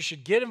 You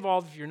should get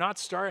involved. If you're not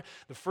starting,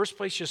 the first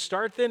place you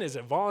start then is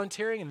at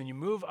volunteering, and then you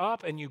move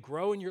up and you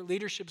grow in your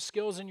leadership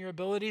skills and your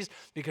abilities,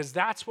 because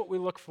that's what we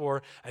look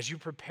for as you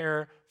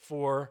prepare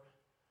for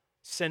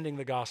sending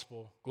the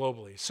gospel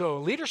globally. So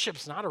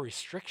leadership's not a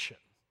restriction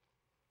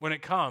when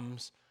it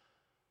comes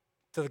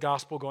to the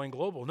gospel going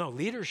global. No,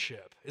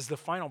 leadership is the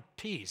final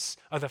piece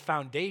of the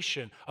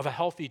foundation of a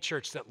healthy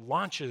church that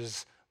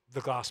launches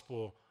the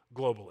gospel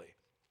globally.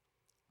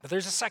 But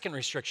there's a second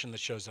restriction that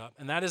shows up,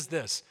 and that is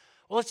this.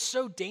 Well, it's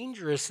so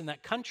dangerous in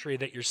that country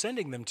that you're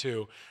sending them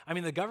to. I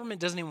mean, the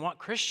government doesn't even want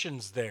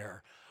Christians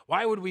there.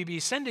 Why would we be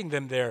sending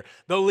them there?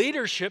 The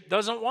leadership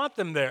doesn't want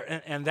them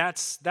there. And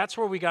that's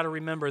where we got to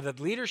remember that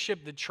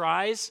leadership that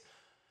tries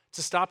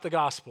to stop the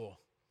gospel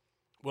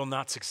will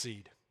not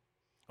succeed.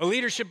 A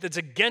leadership that's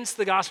against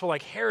the gospel,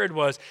 like Herod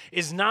was,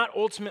 is not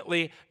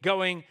ultimately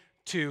going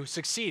to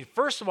succeed.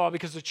 First of all,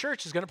 because the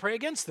church is going to pray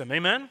against them.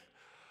 Amen?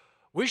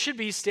 We should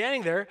be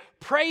standing there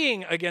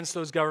praying against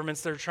those governments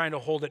that are trying to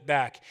hold it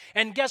back.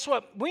 And guess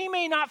what? We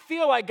may not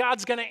feel like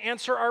God's going to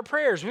answer our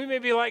prayers. We may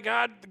be like,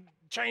 God, the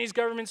Chinese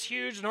government's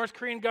huge, the North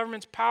Korean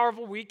government's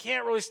powerful. We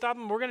can't really stop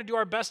them. We're going to do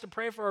our best to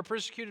pray for our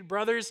persecuted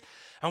brothers.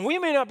 And we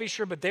may not be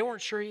sure, but they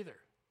weren't sure either.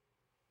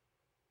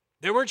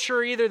 They weren't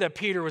sure either that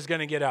Peter was going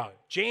to get out.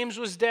 James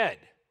was dead.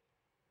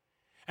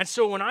 And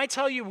so when I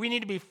tell you we need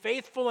to be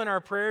faithful in our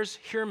prayers,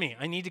 hear me.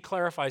 I need to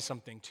clarify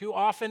something. Too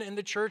often in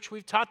the church,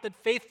 we've taught that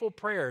faithful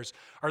prayers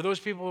are those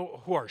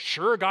people who are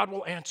sure God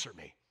will answer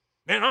me.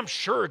 Man, I'm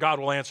sure God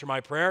will answer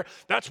my prayer.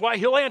 That's why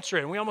he'll answer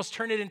it. And we almost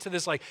turn it into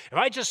this like, if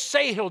I just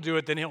say he'll do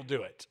it, then he'll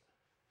do it.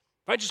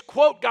 If I just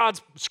quote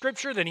God's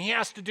scripture, then he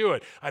has to do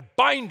it. I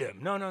bind him.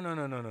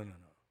 No.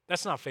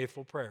 That's not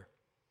faithful prayer.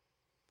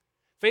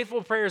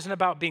 Faithful prayer isn't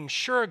about being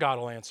sure God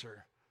will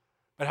answer,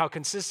 but how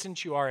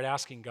consistent you are at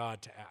asking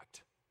God to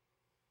act.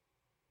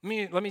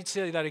 Let me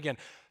say that again.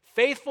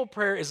 Faithful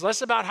prayer is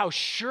less about how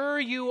sure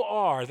you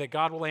are that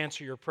God will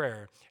answer your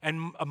prayer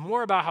and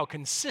more about how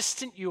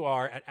consistent you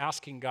are at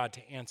asking God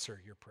to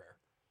answer your prayer.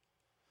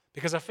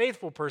 Because a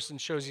faithful person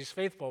shows he's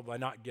faithful by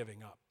not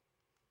giving up,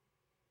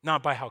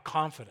 not by how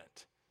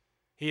confident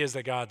he is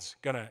that God's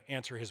going to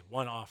answer his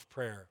one-off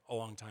prayer a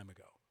long time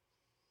ago.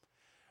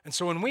 And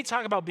so when we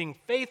talk about being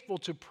faithful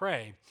to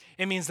pray,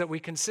 it means that we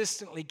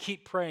consistently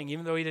keep praying,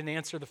 even though he didn't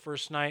answer the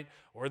first night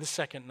or the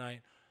second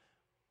night,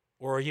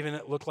 or even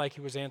it looked like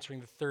he was answering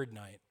the third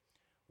night.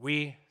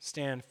 We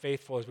stand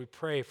faithful as we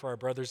pray for our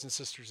brothers and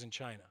sisters in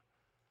China,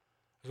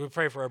 as we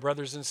pray for our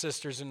brothers and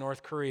sisters in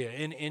North Korea,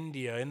 in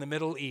India, in the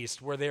Middle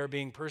East, where they are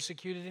being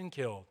persecuted and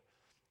killed,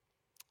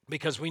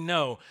 because we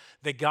know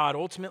that God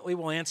ultimately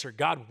will answer.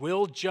 God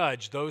will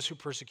judge those who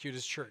persecute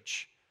his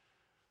church.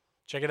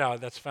 Check it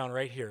out. That's found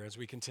right here as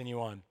we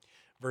continue on.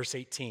 Verse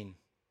 18.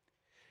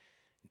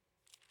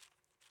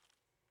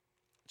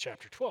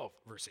 Chapter 12,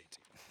 verse 18.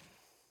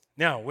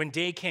 Now, when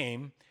day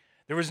came,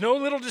 there was no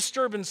little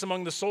disturbance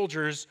among the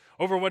soldiers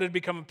over what had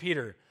become of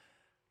Peter.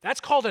 That's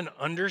called an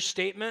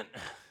understatement.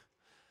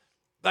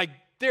 Like,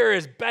 there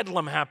is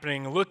bedlam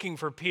happening looking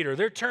for Peter.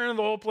 They're turning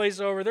the whole place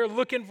over. They're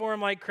looking for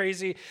him like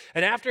crazy.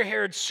 And after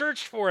Herod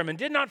searched for him and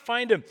did not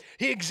find him,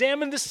 he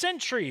examined the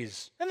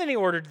sentries, and then he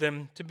ordered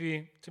them to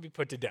be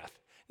put to death.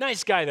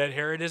 Nice guy, that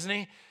Herod, isn't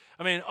he?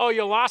 I mean, oh,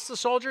 you lost the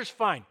soldiers?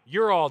 Fine.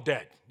 You're all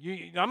dead.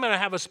 I'm going to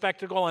have a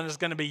spectacle, and it's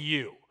going to be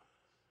you.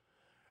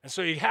 And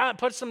so he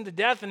puts them to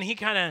death, and he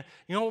kind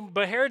of,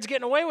 but Herod's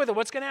getting away with it.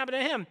 What's going to happen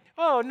to him?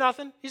 Oh,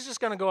 nothing. He's just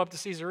going to go up to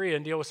Caesarea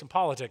and deal with some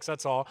politics,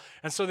 that's all.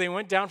 And so they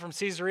went down from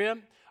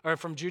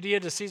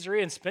Judea to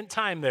Caesarea and spent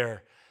time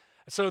there.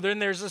 So then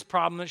there's this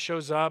problem that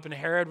shows up, and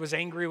Herod was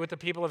angry with the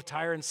people of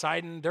Tyre and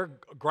Sidon. They're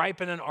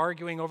griping and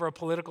arguing over a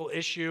political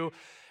issue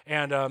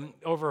and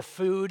over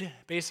food,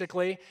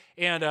 basically.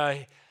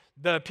 And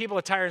the people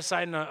of Tyre and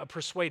Sidon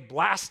persuade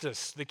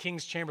Blastus, the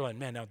king's chamberlain.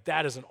 Man, now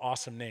that is an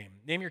awesome name.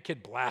 Name your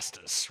kid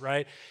Blastus,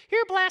 right?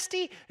 Here,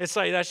 Blasty. It's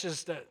like,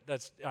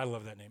 I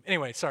love that name.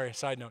 Anyway, sorry,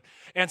 side note.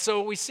 And so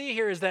what we see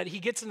here is that he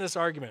gets in this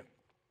argument,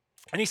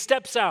 and he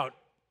steps out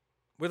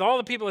with all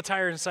the people of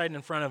Tyre and Sidon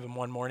in front of him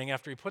one morning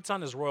after he puts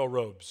on his royal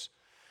robes.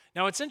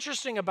 Now, what's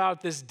interesting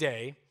about this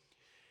day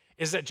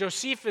is that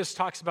Josephus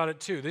talks about it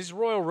too. These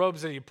royal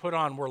robes that he put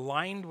on were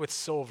lined with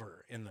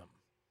silver in them.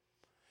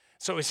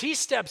 So as he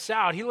steps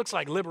out, he looks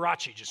like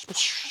Liberace, just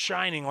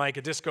shining like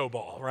a disco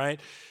ball, right?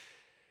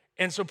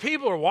 And so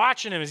people are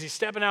watching him as he's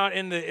stepping out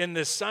in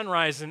the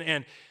sunrise,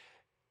 and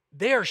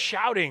they are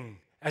shouting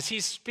as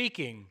he's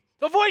speaking,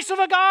 "The voice of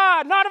a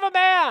God, not of a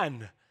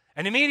man."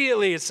 And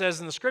immediately it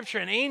says in the scripture,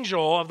 an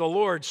angel of the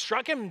Lord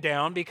struck him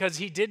down because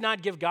he did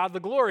not give God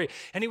the glory.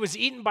 And he was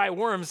eaten by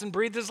worms and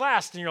breathed his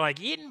last. And you're like,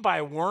 eaten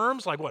by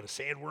worms? Like what, a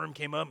sandworm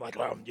came up? Like,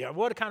 oh, yeah,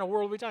 what kind of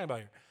world are we talking about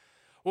here?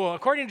 Well,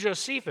 according to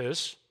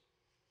Josephus,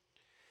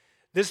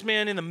 this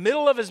man in the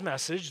middle of his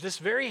message, this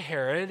very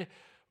Herod,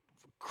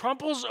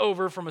 crumples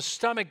over from a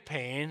stomach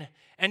pain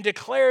and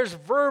declares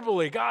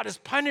verbally, God is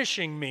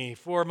punishing me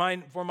for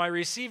my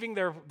receiving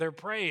their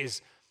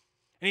praise.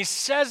 And he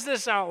says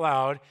this out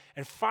loud,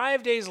 and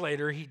 5 days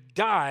later, he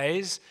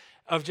dies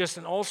of just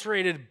an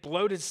ulcerated,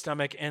 bloated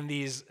stomach, and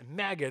these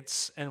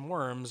maggots and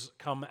worms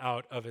come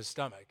out of his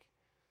stomach.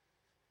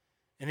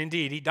 And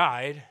indeed, he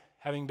died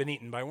having been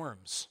eaten by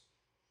worms,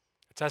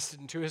 attested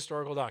in 2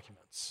 historical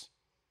documents.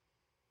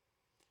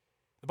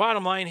 The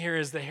bottom line here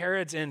is that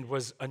Herod's end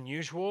was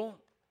unusual,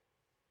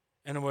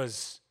 and it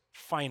was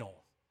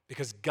final,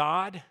 because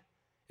God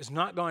is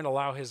not going to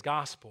allow his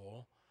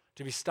gospel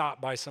to be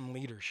stopped by some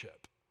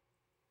leadership.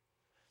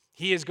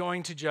 He is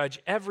going to judge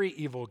every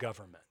evil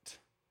government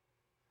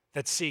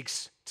that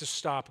seeks to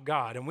stop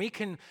God. And we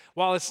can,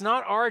 while it's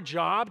not our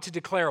job to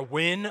declare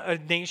when a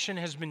nation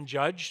has been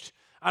judged,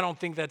 I don't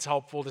think that's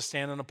helpful to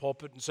stand in a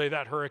pulpit and say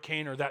that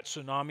hurricane or that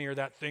tsunami or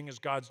that thing is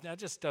God's. That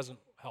just doesn't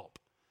help.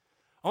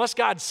 Unless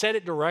God said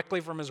it directly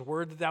from his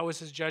word that was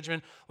his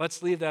judgment,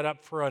 let's leave that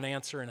up for an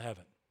answer in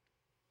heaven.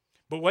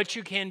 But what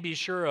you can be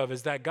sure of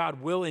is that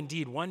God will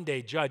indeed one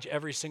day judge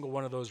every single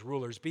one of those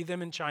rulers, be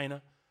them in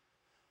China,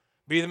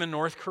 be them in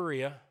North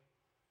Korea,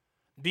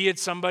 be it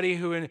somebody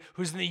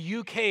who's in the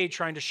UK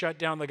trying to shut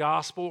down the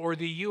gospel, or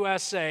the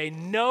USA.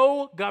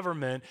 No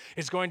government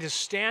is going to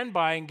stand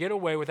by and get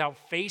away without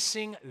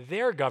facing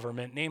their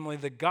government, namely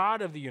the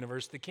God of the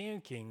universe, the King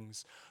of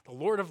kings, the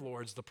Lord of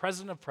lords, the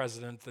President of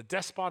presidents, the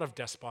despot of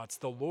despots,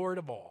 the Lord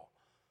of all,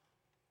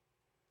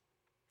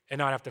 and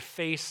not have to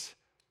face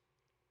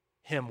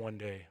him one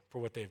day for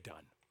what they've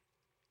done.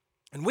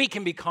 And we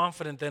can be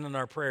confident then in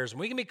our prayers. And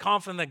we can be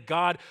confident that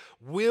God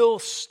will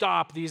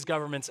stop these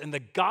governments and the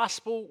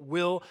gospel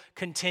will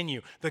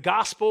continue. The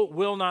gospel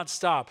will not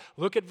stop.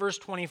 Look at verse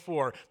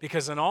 24,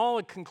 because in all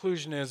the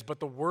conclusion is, but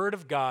the word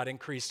of God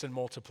increased and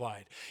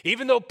multiplied.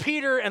 Even though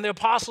Peter and the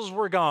apostles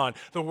were gone,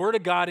 the word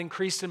of God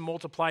increased and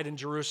multiplied in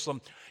Jerusalem.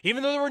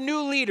 Even though there were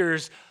new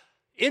leaders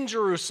in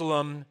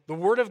Jerusalem, the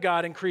word of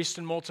God increased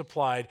and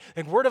multiplied.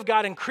 The word of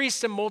God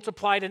increased and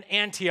multiplied in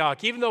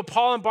Antioch. Even though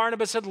Paul and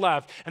Barnabas had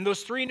left and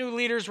those 3 new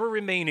leaders were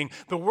remaining,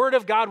 the word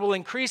of God will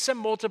increase and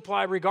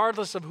multiply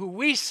regardless of who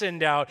we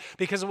send out,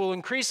 because it will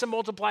increase and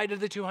multiply to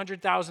the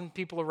 200,000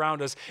 people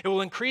around us. It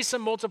will increase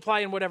and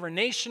multiply in whatever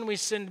nation we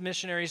send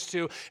missionaries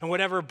to, and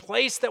whatever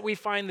place that we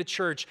find the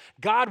church.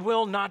 God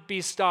will not be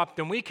stopped,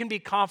 and we can be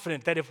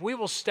confident that if we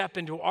will step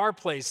into our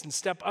place and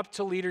step up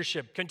to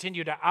leadership,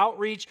 continue to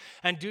outreach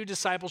and do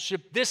discipleship,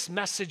 this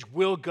message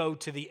will go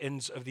to the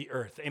ends of the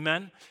earth.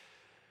 Amen?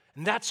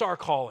 And that's our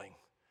calling.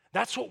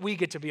 That's what we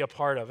get to be a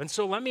part of. And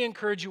so let me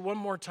encourage you one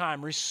more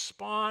time.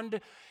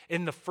 Respond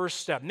in the first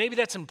step. Maybe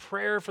that's in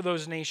prayer for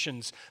those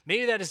nations.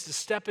 Maybe that is to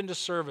step into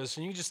service,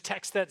 and you just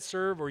text that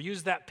serve or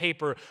use that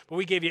paper, but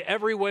we gave you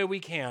every way we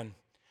can.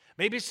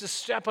 Maybe it's to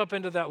step up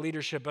into that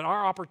leadership, but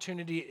our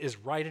opportunity is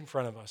right in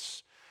front of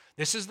us.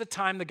 This is the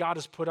time that God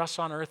has put us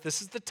on earth.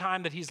 This is the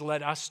time that he's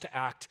led us to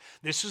act.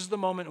 This is the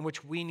moment in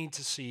which we need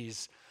to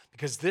seize,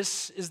 because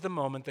this is the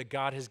moment that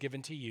God has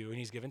given to you and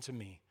he's given to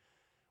me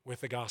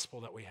with the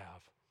gospel that we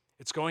have.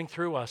 It's going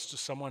through us to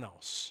someone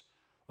else.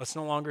 Let's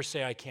no longer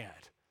say, I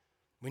can't.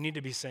 We need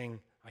to be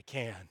saying, I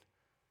can.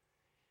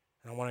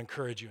 And I want to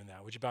encourage you in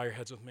that. Would you bow your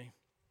heads with me?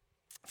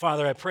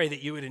 Father, I pray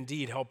that you would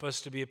indeed help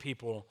us to be a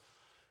people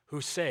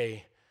who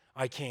say,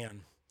 I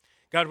can.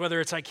 God,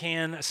 whether it's I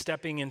can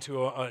stepping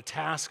into a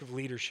task of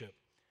leadership,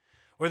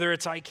 whether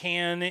it's I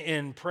can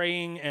in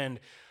praying and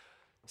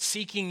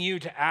seeking you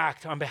to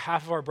act on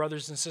behalf of our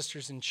brothers and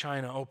sisters in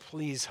China, oh,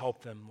 please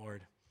help them,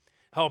 Lord.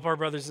 Help our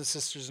brothers and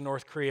sisters in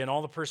North Korea and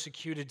all the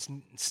persecuted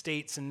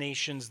states and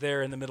nations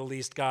there in the Middle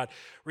East, God.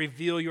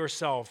 Reveal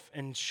yourself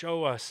and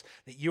show us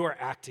that you are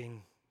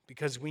acting,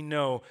 because we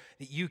know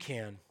that you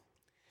can.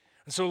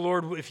 And so,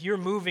 Lord, if you're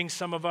moving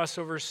some of us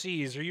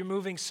overseas, or you're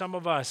moving some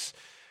of us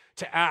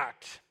to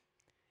act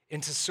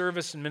into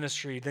service and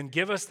ministry, then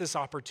give us this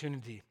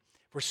opportunity.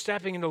 If we're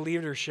stepping into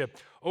leadership,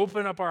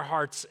 open up our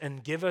hearts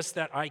and give us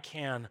that I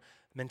can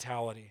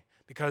mentality.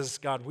 Because,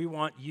 God, we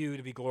want you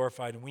to be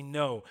glorified, and we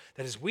know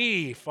that as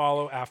we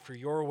follow after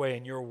your way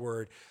and your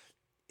word,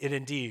 it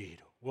indeed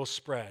will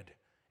spread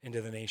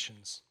into the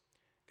nations.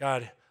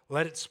 God,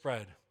 let it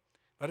spread.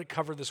 Let it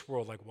cover this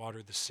world like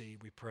water the sea,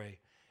 we pray.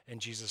 In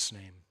Jesus'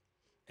 name,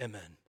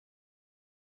 amen.